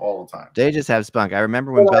for them all the time. They just have spunk. I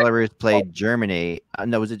remember when Belarus played Germany.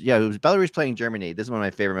 It was Belarus playing Germany. This is one of my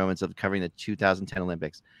favorite moments of covering the 2010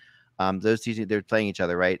 Olympics. Those two, they're playing each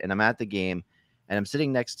other, right? And I'm at the game, and I'm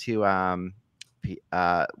sitting next to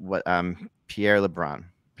Pierre LeBrun.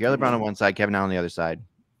 Pierre LeBrun on one side, Kevin Allen on the other side,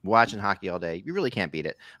 watching hockey all day. You really can't beat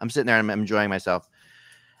it. I'm sitting there and I'm enjoying myself.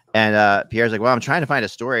 And Pierre's like, well, I'm trying to find a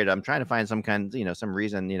story. I'm trying to find some kind, some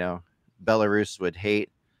reason, Belarus would hate,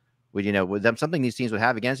 with them, something these teams would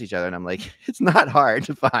have against each other. And I'm like, it's not hard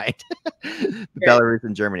to find Belarus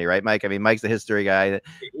and Germany, right, Mike? I mean, Mike's the history guy.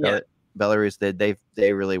 Belarus,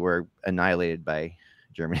 they really were annihilated by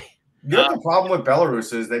Germany. The problem with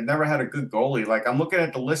Belarus is they've never had a good goalie. I'm looking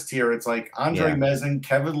at the list here. It's Andre Mezin,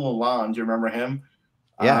 Kevin Lalonde. You remember him?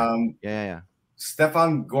 Yeah.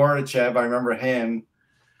 Stefan Gorachev. I remember him.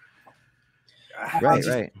 Right.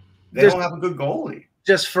 They don't have a good goalie.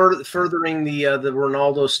 Just furthering the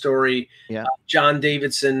Ronaldo story. Yeah. John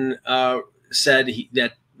Davidson said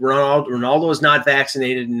that Ronaldo is not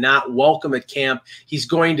vaccinated and not welcome at camp. He's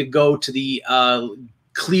going to go to the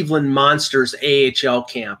Cleveland Monsters AHL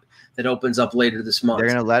camp that opens up later this month. They're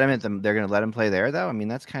going to let him they're going to let him play there, though. I mean,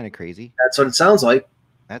 that's kind of crazy. That's what it sounds like.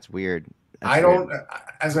 That's weird.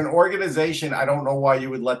 As an organization, I don't know why you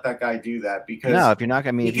would let that guy do that, because if you're not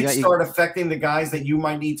going to, you can start affecting the guys that you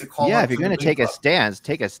might need to call. Yeah, if you're going to take a stance,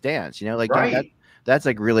 take a stance. That's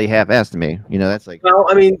really half-assed to me. That's Well,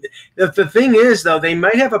 I mean, the thing is, though, they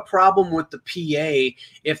might have a problem with the PA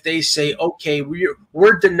if they say, okay,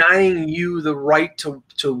 we're denying you the right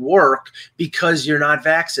to work because you're not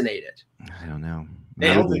vaccinated. I don't know.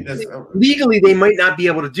 Legally, they might not be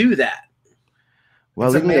able to do that. Well,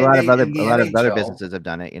 legally, a lot of other businesses have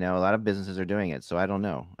done it. A lot of businesses are doing it. So I don't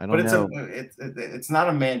know. It's not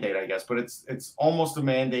a mandate, I guess, but it's almost a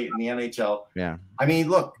mandate in the NHL. Yeah. I mean,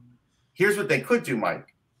 look. Here's what they could do,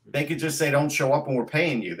 Mike. They could just say, don't show up when we're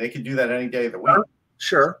paying you. They could do that any day of the week.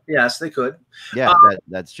 Sure. Yes, they could. Yeah,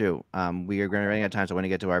 that's true. We are going to run out of time, so I want to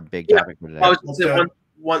get to our big topic for today.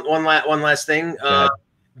 One last thing.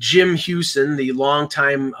 Jim Hewson, the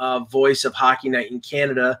longtime voice of Hockey Night in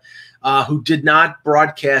Canada, who did not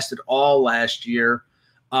broadcast at all last year,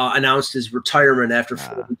 announced his retirement after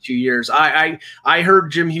 42 years. I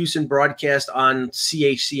heard Jim Hewson broadcast on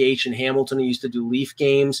CHCH in Hamilton. He used to do Leaf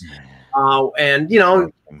games.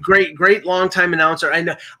 Great longtime announcer.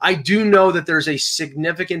 I do know that there's a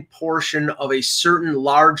significant portion of a certain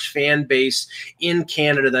large fan base in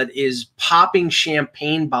Canada that is popping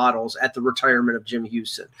champagne bottles at the retirement of Jim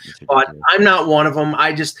Hewson. But I'm not one of them.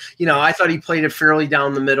 I just, I thought he played it fairly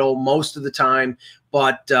down the middle most of the time.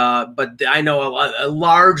 But I know a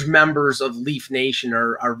large members of Leaf Nation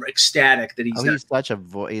are ecstatic that he's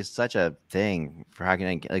such a thing for Hockey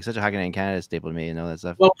Night, such a Hockey Night in Canada staple to me, that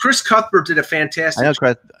stuff. Well, Chris Cuthbert did a fantastic. I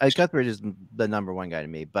know Cuthbert is the number one guy to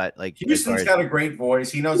me, but Houston's got a great voice.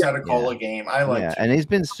 He knows how to call a game. I like. Yeah, and he's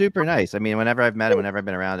been super nice. I mean, whenever I've met him, whenever I've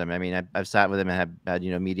been around him, I mean, I've sat with him and had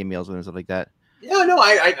media meals with him and stuff like that. Yeah, no,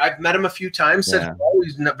 I've met him a few times. Said,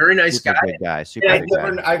 he's a very nice super guy.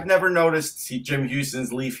 I've never noticed Jim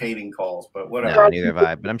Houston's Leaf hating calls, but whatever. No, neither have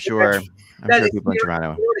I. But I'm sure people in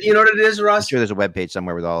Toronto. You know what it is, Russ? I'm sure there's a webpage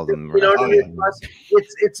somewhere with all of them. You know what it is, Russ?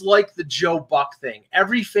 It's like the Joe Buck thing.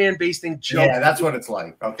 Every fan base thinks that's what it's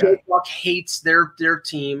like. Okay. Joe Buck hates their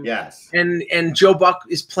team. Yes. And Joe Buck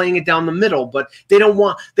is playing it down the middle, but they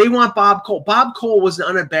want Bob Cole. Bob Cole was an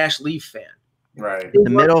unabashed Leaf fan. Right. The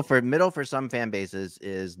middle for some fan bases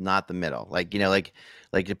is not the middle. Like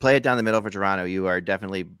to play it down the middle for Toronto, you are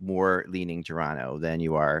definitely more leaning Toronto than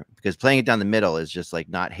you are, because playing it down the middle is just like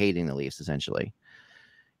not hating the Leafs essentially.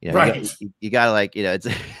 Right. You gotta it's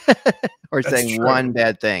or That's saying true. one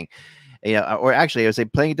bad thing. Or actually I would say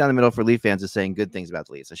playing it down the middle for Leaf fans is saying good things about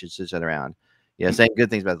the Leafs. I should switch that around. Saying good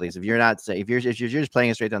things about the Leafs. If you're just playing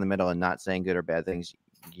it straight down the middle and not saying good or bad things,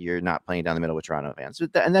 you're not playing down the middle with Toronto fans.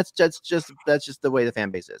 And that's just the way the fan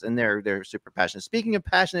base is, and they're super passionate. Speaking of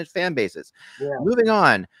passionate fan bases, moving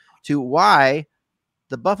on to why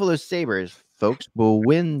the Buffalo Sabres, folks, will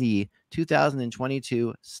win the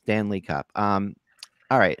 2022 Stanley Cup.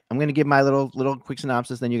 All right, I'm going to give my little quick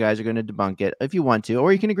synopsis. Then you guys are going to debunk it if you want to,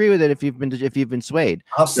 or you can agree with it if you've been swayed.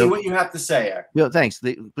 I'll see what you have to say. Thanks.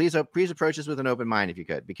 Please approach this with an open mind if you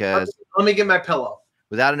could, because let me get my pillow.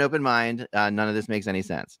 Without an open mind, none of this makes any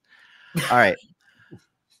sense. All right, I'm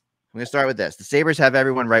going to start with this. The Sabres have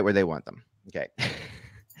everyone right where they want them. Okay.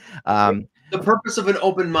 The purpose of an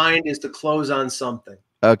open mind is to close on something.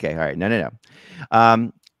 Okay. All right. No.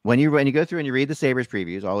 When you go through and you read the Sabres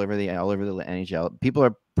previews all over the NHL, people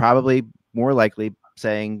are probably more likely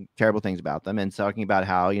saying terrible things about them and talking about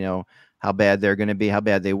how bad they're going to be, how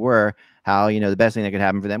bad they were, how the best thing that could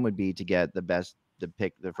happen for them would be to get the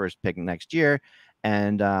first pick next year,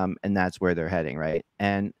 and that's where they're heading, right?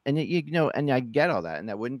 And I get all that, and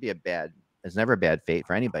that wouldn't be it's never a bad fate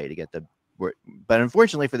for anybody to get but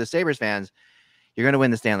unfortunately for the Sabres fans, you're going to win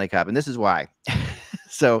the Stanley Cup, and this is why.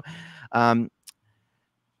 So,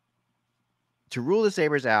 to rule the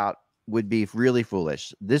Sabres out would be really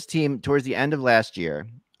foolish. This team, towards the end of last year,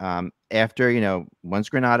 after, once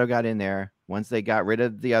Granato got in there, once they got rid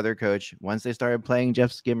of the other coach, once they started playing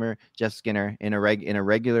Jeff Skinner in a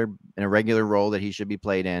regular role that he should be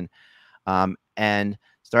played in, and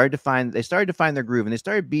started to find their groove, and they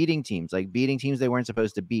started beating teams they weren't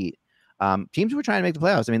supposed to beat. Teams were trying to make the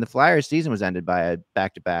playoffs. I mean, the Flyers season was ended by a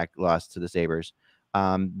back-to-back loss to the Sabres.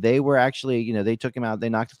 They were actually, they took him out. They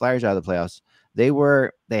knocked the Flyers out of the playoffs.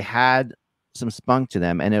 They had some spunk to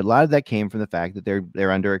them, and a lot of that came from the fact that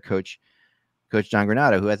they're under a Coach John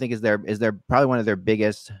Granato, who I think is their probably one of their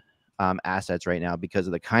biggest assets right now because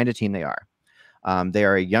of the kind of team they are. They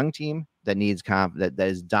are a young team that needs that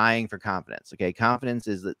is dying for confidence. Okay, confidence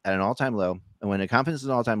is at an all-time low, and when a confidence is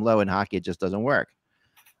an all-time low in hockey, it just doesn't work.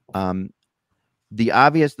 The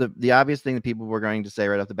obvious thing that people were going to say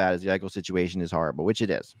right off the bat is the Eichel situation is horrible, which it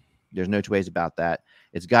is. There's no two ways about that.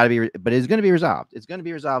 It's got to be, but it's going to be resolved. It's going to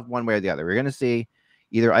be resolved one way or the other. We're going to see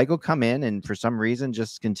either Eichel come in and for some reason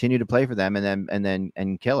just continue to play for them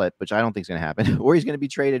and kill it, which I don't think is going to happen, or he's going to be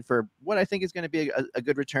traded for what I think is going to be a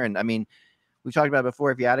good return. I mean, we've talked about it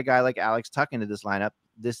before. If you add a guy like Alex Tuck into this lineup,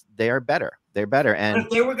 they are better. They're better. And if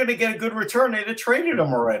they were going to get a good return, they'd have traded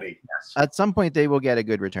him already. Yes. At some point, they will get a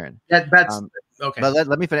good return. That's okay. But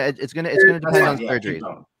let me finish. It's going to depend on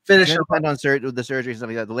surgeries. Finish. Depend on the surgeries and stuff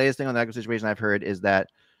like that. The latest thing on the Eichel situation I've heard is that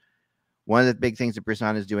one of the big things that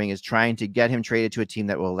Brisson is doing is trying to get him traded to a team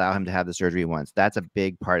that will allow him to have the surgery once. That's a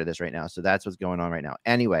big part of this right now. So that's what's going on right now.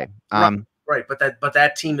 Anyway, right. But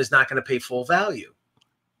that team is not going to pay full value.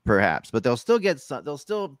 Perhaps, but they'll still get some. They'll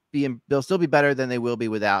still be better than they will be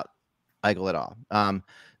without Eichel at all.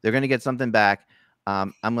 They're going to get something back.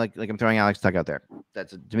 I'm I'm throwing Alex Tuck out there.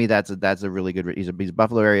 That's a really good. He's a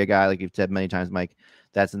Buffalo area guy, like you've said many times, Mike.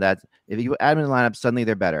 That's if you add him in the lineup, suddenly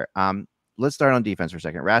they're better. Let's start on defense for a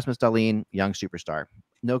second. Rasmus Dahlin, young superstar,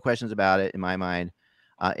 no questions about it in my mind.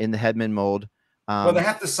 In the Hedman mold. Well, they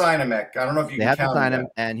have to sign him, Mick. I don't know if you can count him. They have to sign him,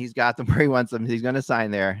 and he's got them where he wants them. He's going to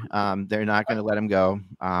sign there. They're not going to let him go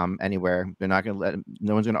anywhere. They're not going to let him.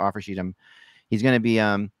 No one's going to offer sheet him. He's going to be.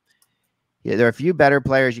 There are a few better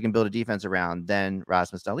players you can build a defense around than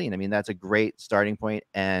Rasmus Dahlin. I mean, that's a great starting point.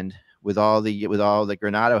 And with all that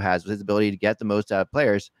Granato has, with his ability to get the most out of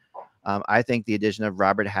players, I think the addition of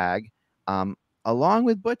Robert Hagg, along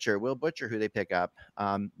with Will Butcher, who they pick up,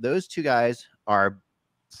 those two guys are.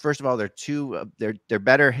 First of all, they're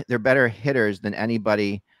better hitters than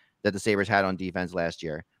anybody that the Sabres had on defense last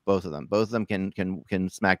year. Both of them can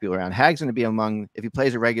smack people around. Hagg's going to be among, if he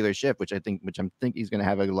plays a regular shift, which I think he's going to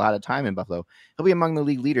have a lot of time in Buffalo. He'll be among the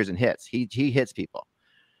league leaders in hits. He hits people.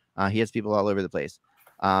 He hits people all over the place.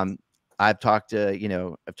 I've talked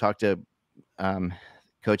to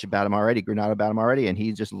Coach about him already, Granato about him already, and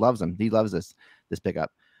he just loves him. He loves this pickup.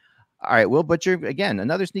 All right, Will Butcher, again,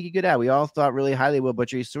 another sneaky good ad. We all thought really highly of Will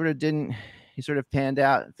Butcher. He sort of phased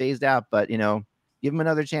out, but, give him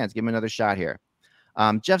another chance. Give him another shot here.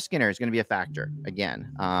 Jeff Skinner is going to be a factor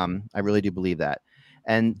again. I really do believe that.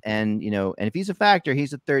 And if he's a factor,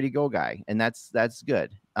 he's a 30-goal guy, and that's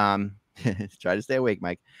good. Try to stay awake,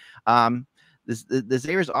 Mike. the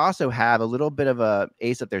Sabres also have a little bit of a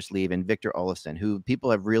ace up their sleeve in Victor Olofsson, who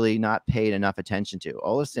people have really not paid enough attention to.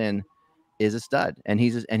 Olofsson is a stud, and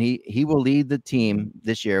he will lead the team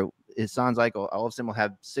this year. It sounds like Olofsson will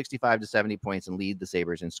have 65 to 70 points and lead the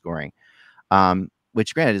Sabres in scoring.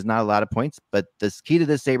 Which granted is not a lot of points, but the key to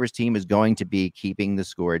this Sabres team is going to be keeping the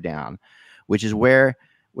score down, which is where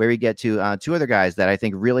we get to two other guys that I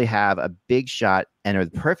think really have a big shot and are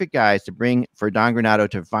the perfect guys to bring for Don Granato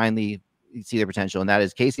to finally see their potential, and that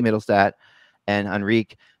is Casey Middlestat and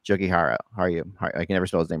Henrique Jokiharju. I can never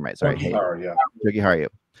spell his name right. Sorry. Jokiharju.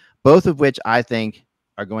 Both of which I think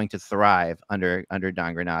are going to thrive under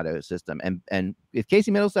Don Granato's system. And if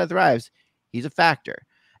Casey Middlestat thrives, he's a factor.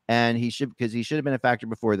 And he should have been a factor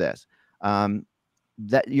before this.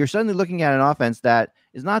 That you're suddenly looking at an offense that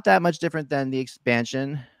is not that much different than the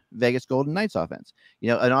expansion Vegas Golden Knights offense.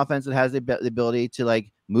 An offense that has the ability to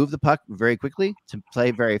like move the puck very quickly, to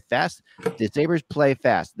play very fast. The Sabres play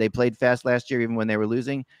fast. They played fast last year, even when they were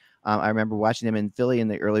losing. I remember watching them in Philly in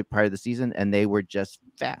the early part of the season, and they were just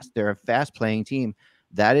fast. They're a fast playing team.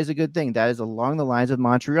 That is a good thing. That is along the lines of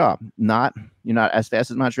Montreal. You're not as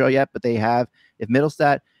fast as Montreal yet, but they have, if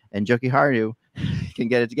Middlestat and Jokiharju can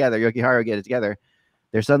get it together,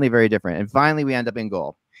 they're suddenly very different. And finally, we end up in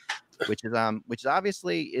goal, which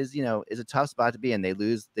obviously is a tough spot to be in. They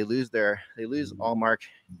lose Allmark,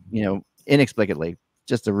 inexplicably.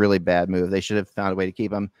 Just a really bad move. They should have found a way to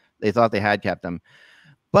keep him. They thought they had kept him.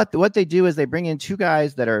 But what they do is they bring in two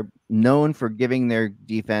guys that are known for giving their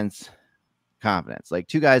defense confidence, like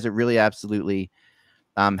two guys that really absolutely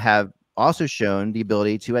have also shown the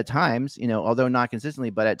ability to at times, although not consistently,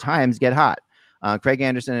 but at times get hot. Craig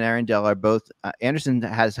Anderson and Aaron Dell are both. Anderson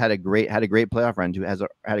has had a great playoff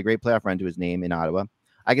run to his name in Ottawa.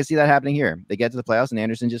 I can see that happening here. They get to the playoffs and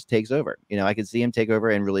Anderson just takes over. I can see him take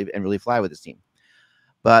over and really fly with his team.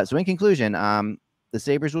 But so in conclusion, the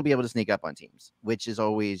Sabres will be able to sneak up on teams, which is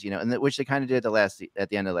always, which they kind of did at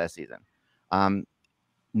the end of last season.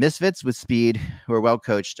 Misfits with speed, who are well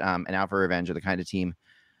coached and out for revenge, are the kind of team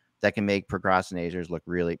that can make prognosticators look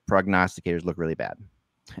really bad,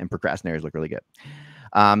 and procrastinators look really good.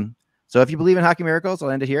 So if you believe in hockey miracles,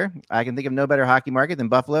 I'll end it here. I can think of no better hockey market than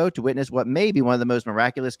Buffalo to witness what may be one of the most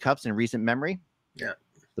miraculous cups in recent memory. Yeah,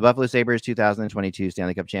 the Buffalo Sabres 2022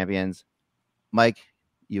 Stanley Cup champions. Mike,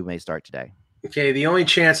 you may start today. Okay, the only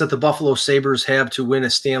chance that the Buffalo Sabres have to win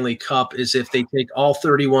a Stanley Cup is if they take all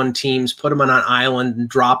 31 teams, put them on an island, and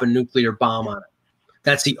drop a nuclear bomb on it.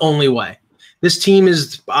 That's the only way. This team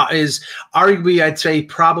is arguably, I'd say,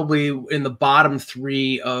 probably in the bottom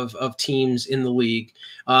three of teams in the league.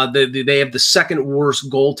 They have the second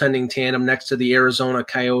worst goaltending tandem next to the Arizona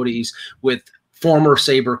Coyotes with former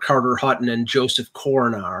Sabre Carter Hutton and Joseph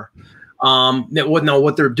Coronar.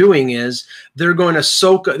 What they're doing is they're going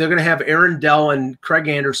to have Aaron Dell and Craig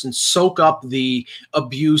Anderson soak up the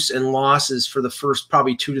abuse and losses for the first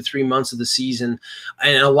probably 2 to 3 months of the season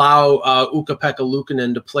and allow Ukko-Pekka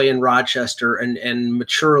Luukkonen to play in Rochester and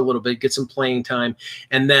mature a little bit, get some playing time.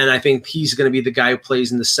 And then I think he's going to be the guy who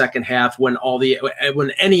plays in the second half when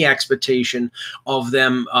any expectation of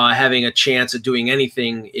them having a chance of doing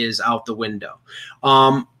anything is out the window.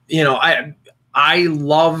 I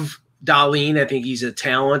love Dahlin. I think he's a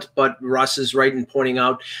talent, but Russ is right in pointing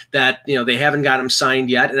out that, they haven't got him signed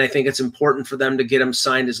yet. And I think it's important for them to get him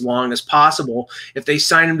signed as long as possible. If they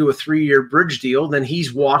sign him to a 3-year bridge deal, then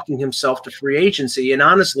he's walking himself to free agency. And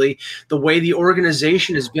honestly, the way the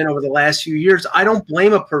organization has been over the last few years, I don't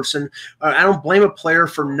blame a player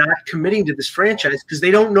for not committing to this franchise because they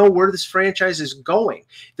don't know where this franchise is going.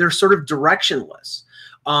 They're sort of directionless.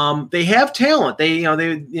 They have talent.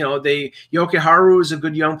 Jokiharju is a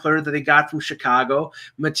good young player that they got from Chicago.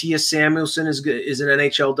 Matthias Samuelsson is an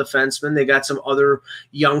NHL defenseman. They got some other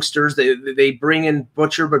youngsters. They bring in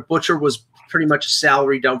Butcher, but Butcher was pretty much a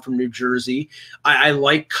salary dump from New Jersey. I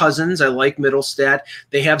like Cousins. I like Middlestat.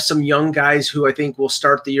 They have some young guys who I think will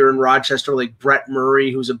start the year in Rochester, like Brett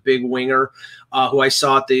Murray, who's a big winger. Who I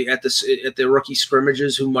saw at the rookie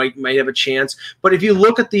scrimmages, who might have a chance. But if you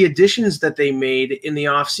look at the additions that they made in the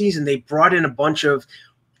offseason, they brought in a bunch of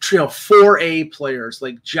 4A players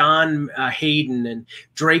like John Hayden and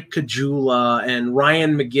Drake Kajula and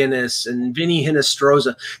Ryan McGinnis and Vinny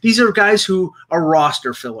Hinostroza. These are guys who are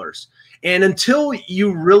roster fillers. And until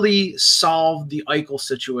you really solve the Eichel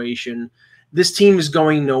situation, this team is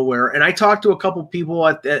going nowhere. And I talked to a couple people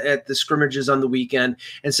at the scrimmages on the weekend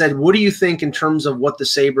and said, what do you think in terms of what the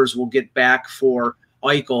Sabres will get back for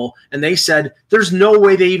Eichel, and they said there's no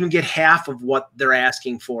way they even get half of what they're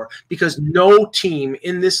asking for, because no team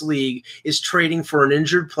in this league is trading for an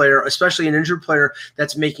injured player, especially an injured player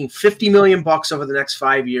that's making $50 million over the next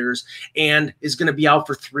 5 years and is going to be out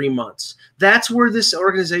for 3 months. That's where this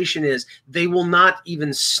organization is. They will not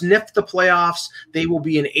even sniff the playoffs. They will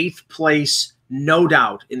be in 8th place, no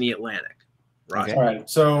doubt, in the Atlantic. Right. Okay. All right.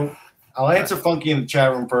 So I'll answer Funky in the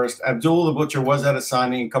chat room first. Abdul the Butcher was at a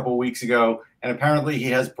signing a couple of weeks ago, and apparently he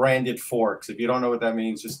has branded forks. If you don't know what that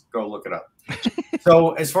means, just go look it up.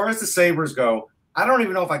 So as far as the Sabres go, I don't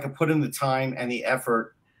even know if I could put in the time and the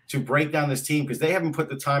effort to break down this team, because they haven't put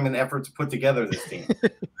the time and effort to put together this team.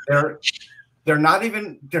 They're not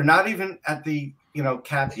even at the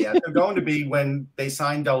cap yet. They're going to be when they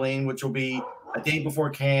sign Darlene, which will be a day before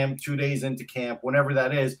camp, 2 days into camp, whenever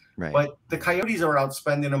that is. Right. But the Coyotes are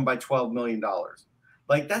outspending them by $12 million.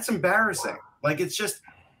 Like, that's embarrassing. Like, it's just,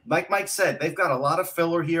 like Mike said, they've got a lot of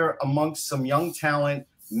filler here amongst some young talent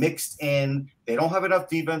mixed in. They don't have enough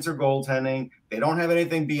defense or goaltending. They don't have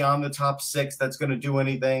anything beyond the top 6 that's going to do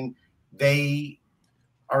anything. They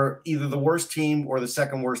are either the worst team or the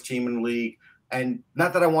second worst team in the league. And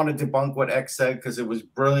not that I want to debunk what X said, because it was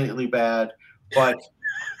brilliantly bad, but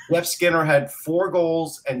Jeff Skinner had 4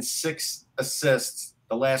 goals and 6 assists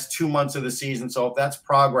the last 2 months of the season. So if that's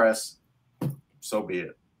progress, so be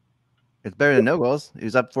it. It's better than no goals. He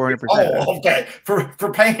was up 400%. Oh, okay.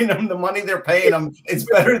 For paying them the money they're paying them, it's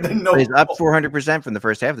better than no. He's up 400% from the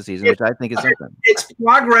first half of the season, which I think is something. It's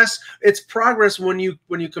progress. It's progress when you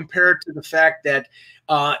compare it to the fact that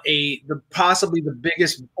possibly the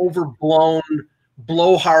biggest overblown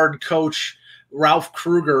blowhard coach, Ralph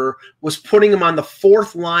Kruger, was putting him on the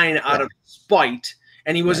 4th line out of spite,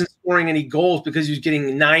 and he wasn't scoring any goals because he was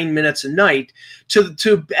getting 9 minutes a night,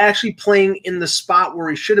 to actually playing in the spot where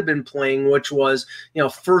he should have been playing, which was,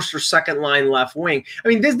 first or second line left wing. I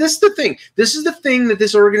mean, this is the thing. This is the thing that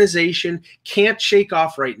this organization can't shake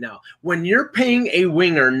off right now. When you're paying a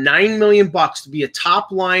winger $9 million to be a top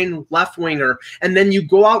line left winger, and then you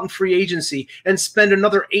go out in free agency and spend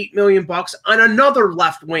another $8 million on another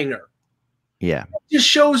left winger. Yeah, that just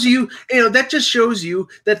shows you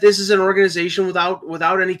that this is an organization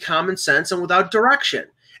without any common sense and without direction.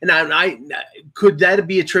 And I could that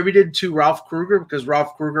be attributed to Ralph Kruger, because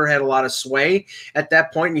Ralph Kruger had a lot of sway at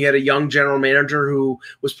that point, and you had a young general manager who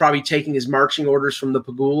was probably taking his marching orders from the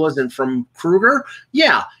Pagulas and from Kruger.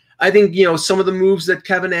 Yeah, I think some of the moves that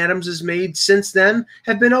Kevin Adams has made since then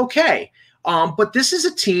have been okay. But this is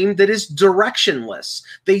a team that is directionless.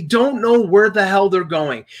 They don't know where the hell they're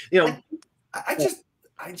going. I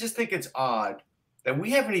just think it's odd that we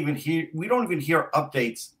don't even hear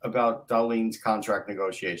updates about Darlene's contract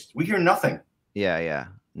negotiations. We hear nothing. Yeah.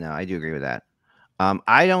 No, I do agree with that.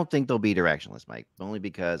 I don't think they'll be directionless, Mike, only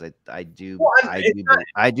because I do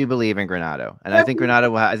believe in Granato, and I think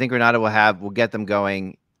Granato will get them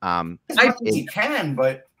going. I think he can,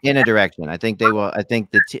 but in a direction. I think they will. I think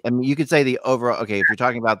you could say the overall. Okay, if you're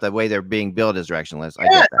talking about the way they're being built as directionless, I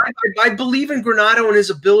get that. I believe in Granato and his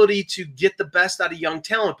ability to get the best out of young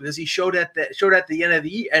talent, because he showed at the end of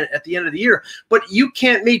the year. But you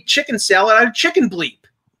can't make chicken salad out of chicken bleep.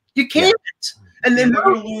 You can't. Yeah. And then they're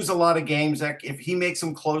going to lose a lot of games. If he makes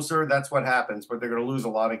them closer, that's what happens. But they're going to lose a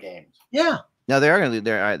lot of games. Yeah. No, they are going to.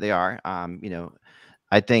 They are.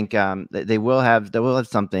 I think they will have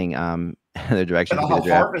something. Their direction. A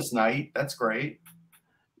harvest night. That's great.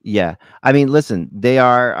 Yeah, I mean, listen, they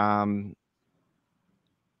are.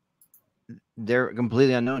 They're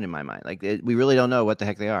completely unknown in my mind. Like we really don't know what the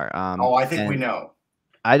heck they are. I think we know.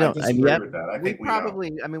 I don't. I disagree with that. I think we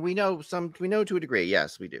probably. Know. I mean, we know to a degree.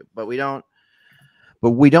 Yes, we do, but we don't.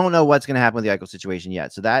 But we don't know what's going to happen with the Eichel situation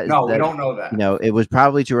yet. So we don't know that. It was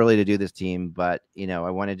probably too early to do this team, but I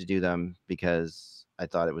wanted to do them because I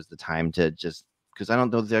thought it was the time to just. Because I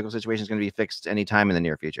don't know the Eichel situation is going to be fixed anytime in the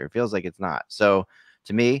near future. It feels like it's not. So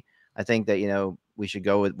to me, I think that, we should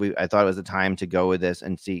go with, I thought it was the time to go with this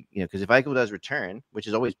and see, because if Eichel does return, which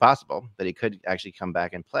is always possible, that he could actually come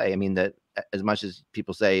back and play. I mean, that as much as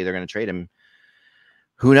people say they're going to trade him,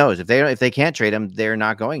 who knows? If they can't trade him, they're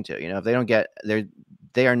not going to, if they don't get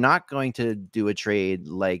they are not going to do a trade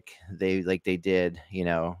like they did,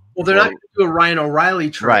 Well, they're not going to do a Ryan O'Reilly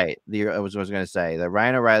trade. Right. I was going to say the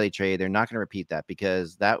Ryan O'Reilly trade. They're not going to repeat that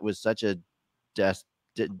because that was such a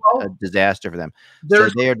disaster for them. So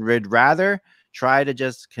they'd rather try to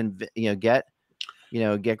just get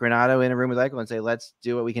Granato in a room with Eichel and say, let's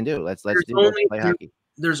do what we can do. Let's play hockey.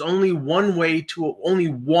 There's only one way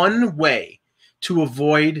to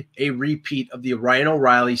avoid a repeat of the Ryan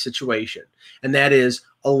O'Reilly situation, and that is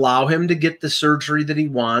allow him to get the surgery that he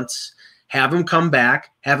wants, have him come back,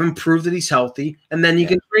 have him prove that he's healthy, and then you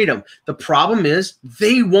can trade him. The problem is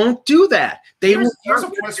they won't do that. Here's a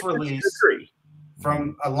press release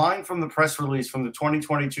from a line from the press release from the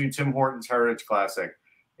 2022 Tim Hortons Heritage Classic.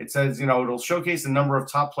 It says, it'll showcase the number of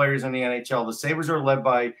top players in the NHL. The Sabres are led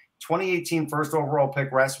by 2018 first overall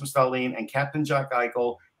pick Rasmus Dahlin and Captain Jack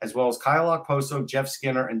Eichel, as well as Kyle Okposo, Jeff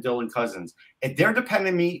Skinner, and Dylan Cousins. If they're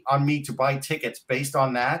depending on me to buy tickets based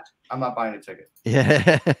on that, I'm not buying a ticket.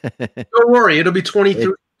 Yeah. Don't worry, it'll be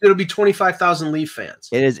 25,000 Leaf fans.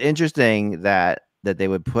 It is interesting that they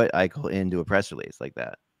would put Eichel into a press release like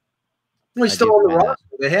that. Well, he's still on the roster.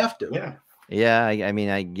 They have to. Yeah. Yeah. I mean,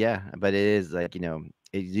 but it is like,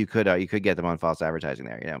 you could get them on false advertising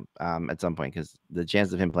there, at some point, because the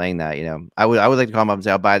chance of him playing that, I would like to call him up and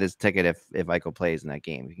say, I'll buy this ticket if Eichel plays in that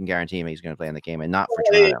game. You can guarantee me he's going to play in the game and not for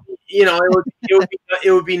Toronto.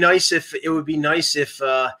 It would be nice if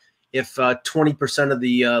 20% of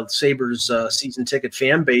the Sabres season ticket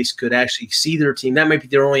fan base could actually see their team. That might be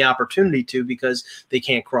their only opportunity to, because they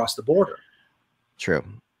can't cross the border. True.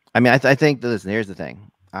 I mean, I think, listen, here's the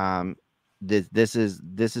thing. This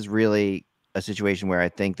is really a situation where I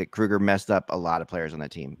think that Kruger messed up a lot of players on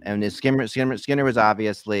that team, and Skinner was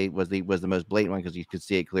obviously was the most blatant one, because you could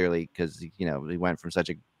see it clearly, because he went from such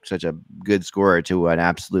a good scorer to an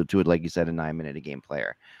absolute, like you said, a 9-minute a game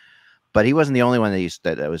player. But he wasn't the only one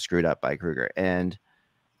that was screwed up by Kruger, and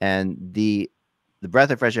the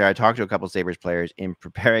breath of fresh air. I talked to a couple of Sabres players in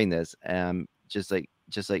preparing this, just like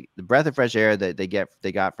the breath of fresh air that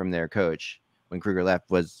they got from their coach when Kruger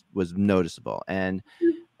left was noticeable, and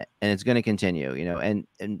it's going to continue,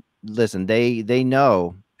 and listen, they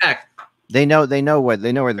know where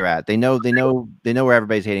they're at. They know where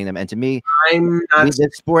everybody's hating them. And to me, in the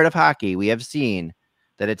sport of hockey, we have seen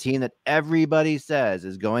that a team that everybody says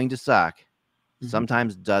is going to suck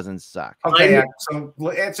sometimes doesn't suck. Okay, so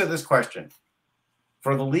answer this question.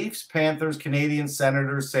 For the Leafs, Panthers, Canadiens,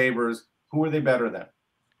 Senators, Sabres, who are they better than?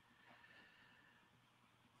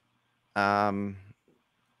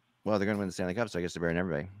 Well, they're going to win the Stanley Cup, so I guess they're better than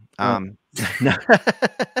everybody.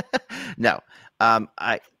 No.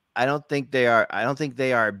 I don't think they are.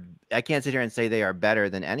 I can't sit here and say they are better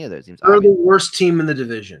than any of those teams. They're the worst team in the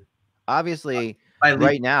division. Obviously,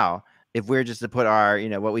 right now, if we're just to put our,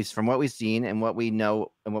 from what we've seen and what we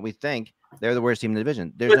know and what we think, they're the worst team in the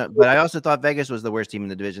division. But I also thought Vegas was the worst team in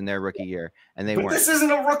the division their rookie year, and they weren't. This isn't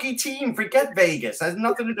a rookie team. Forget Vegas. It has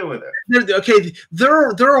nothing to do with it.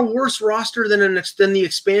 They're a worse roster than the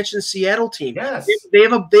expansion Seattle team. Yes, they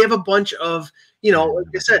have a bunch of like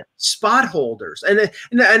I said, spot holders, and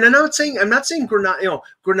I'm not saying Granato.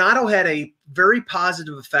 Granato had a very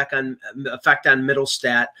positive effect on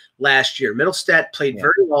Middlestat last year. Middlestat played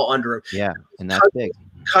very well under him. Yeah, and that's big.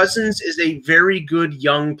 Cousins is a very good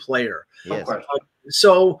young player. Yes.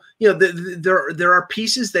 So there are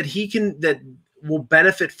pieces that that will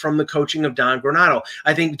benefit from the coaching of Don Granato.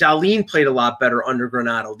 I think Dahlin played a lot better under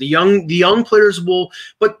Granato. The young players will,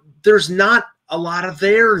 but there's not a lot of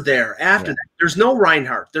there after that. There's no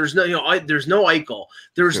Reinhardt. There's no there's no Eichel.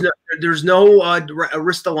 There's no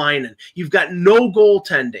Ristolainen. You've got no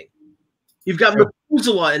goaltending. You've got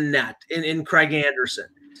Methuselah in net in Craig Anderson.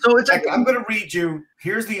 So it's like, I'm going to read you.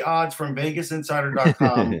 Here's the odds from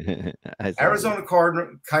VegasInsider.com. Arizona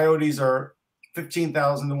Coyotes are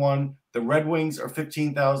 15,000 to 1. The Red Wings are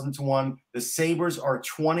 15,000 to 1. The Sabres are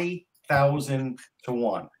 20,000 to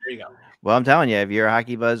 1. There you go. Well, I'm telling you, if you're a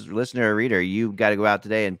Hockey Buzz listener or reader, you got to go out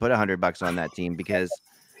today and put $100 on that team, because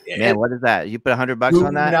man, what is that? You put $100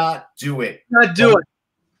 on that? Do not do it. Not do it.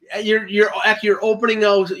 You're opening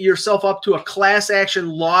yourself up to a class action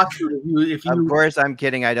lawsuit. Of course, I'm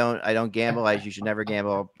kidding. I don't gamble. You should never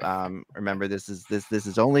gamble. Remember, this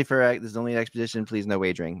is only an expedition. Please, no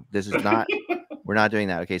wagering. This is not. We're not doing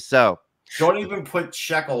that. Okay, so don't even put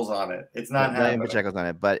shekels on it. It's not happening. Don't even put shekels on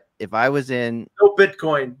it. But if I was in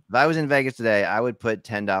Bitcoin, if I was in Vegas today, I would put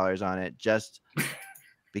 $10 on it, just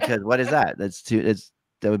because. What is that?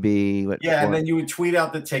 That would be what? Yeah, and then you would tweet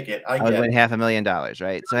out the ticket. I would win $500,000,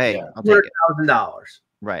 right? So hey, I'll take it. $100,000.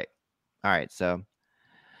 Right. All right. So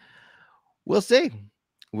we'll see.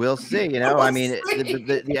 We'll see. I mean,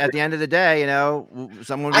 at the end of the day,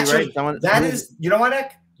 someone will be right. Someone that is. You know what,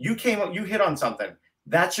 Ek? You hit on something.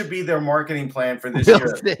 That should be their marketing plan for this year.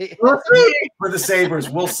 We'll see. For the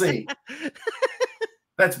Sabres. We'll see.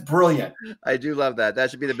 That's brilliant. I do love that.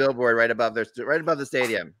 That should be the billboard right above the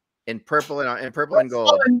stadium. In purple and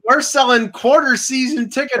gold. We're selling quarter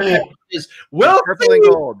season ticket packages. Purple and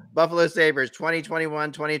gold. Buffalo Sabres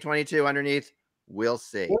 2021, 2022 underneath. We'll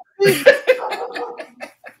see.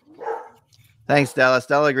 Thanks, Stella.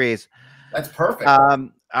 Stella agrees. That's perfect.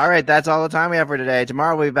 All right, that's all the time we have for today.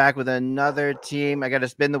 Tomorrow we'll be back with another team. I got to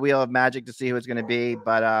spin the wheel of magic to see who it's going to be,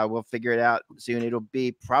 but we'll figure it out soon. It'll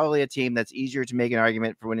be probably a team that's easier to make an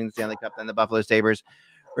argument for winning the Stanley Cup than the Buffalo Sabres.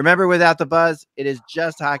 Remember, without the buzz, it is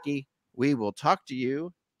just hockey. We will talk to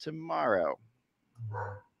you tomorrow.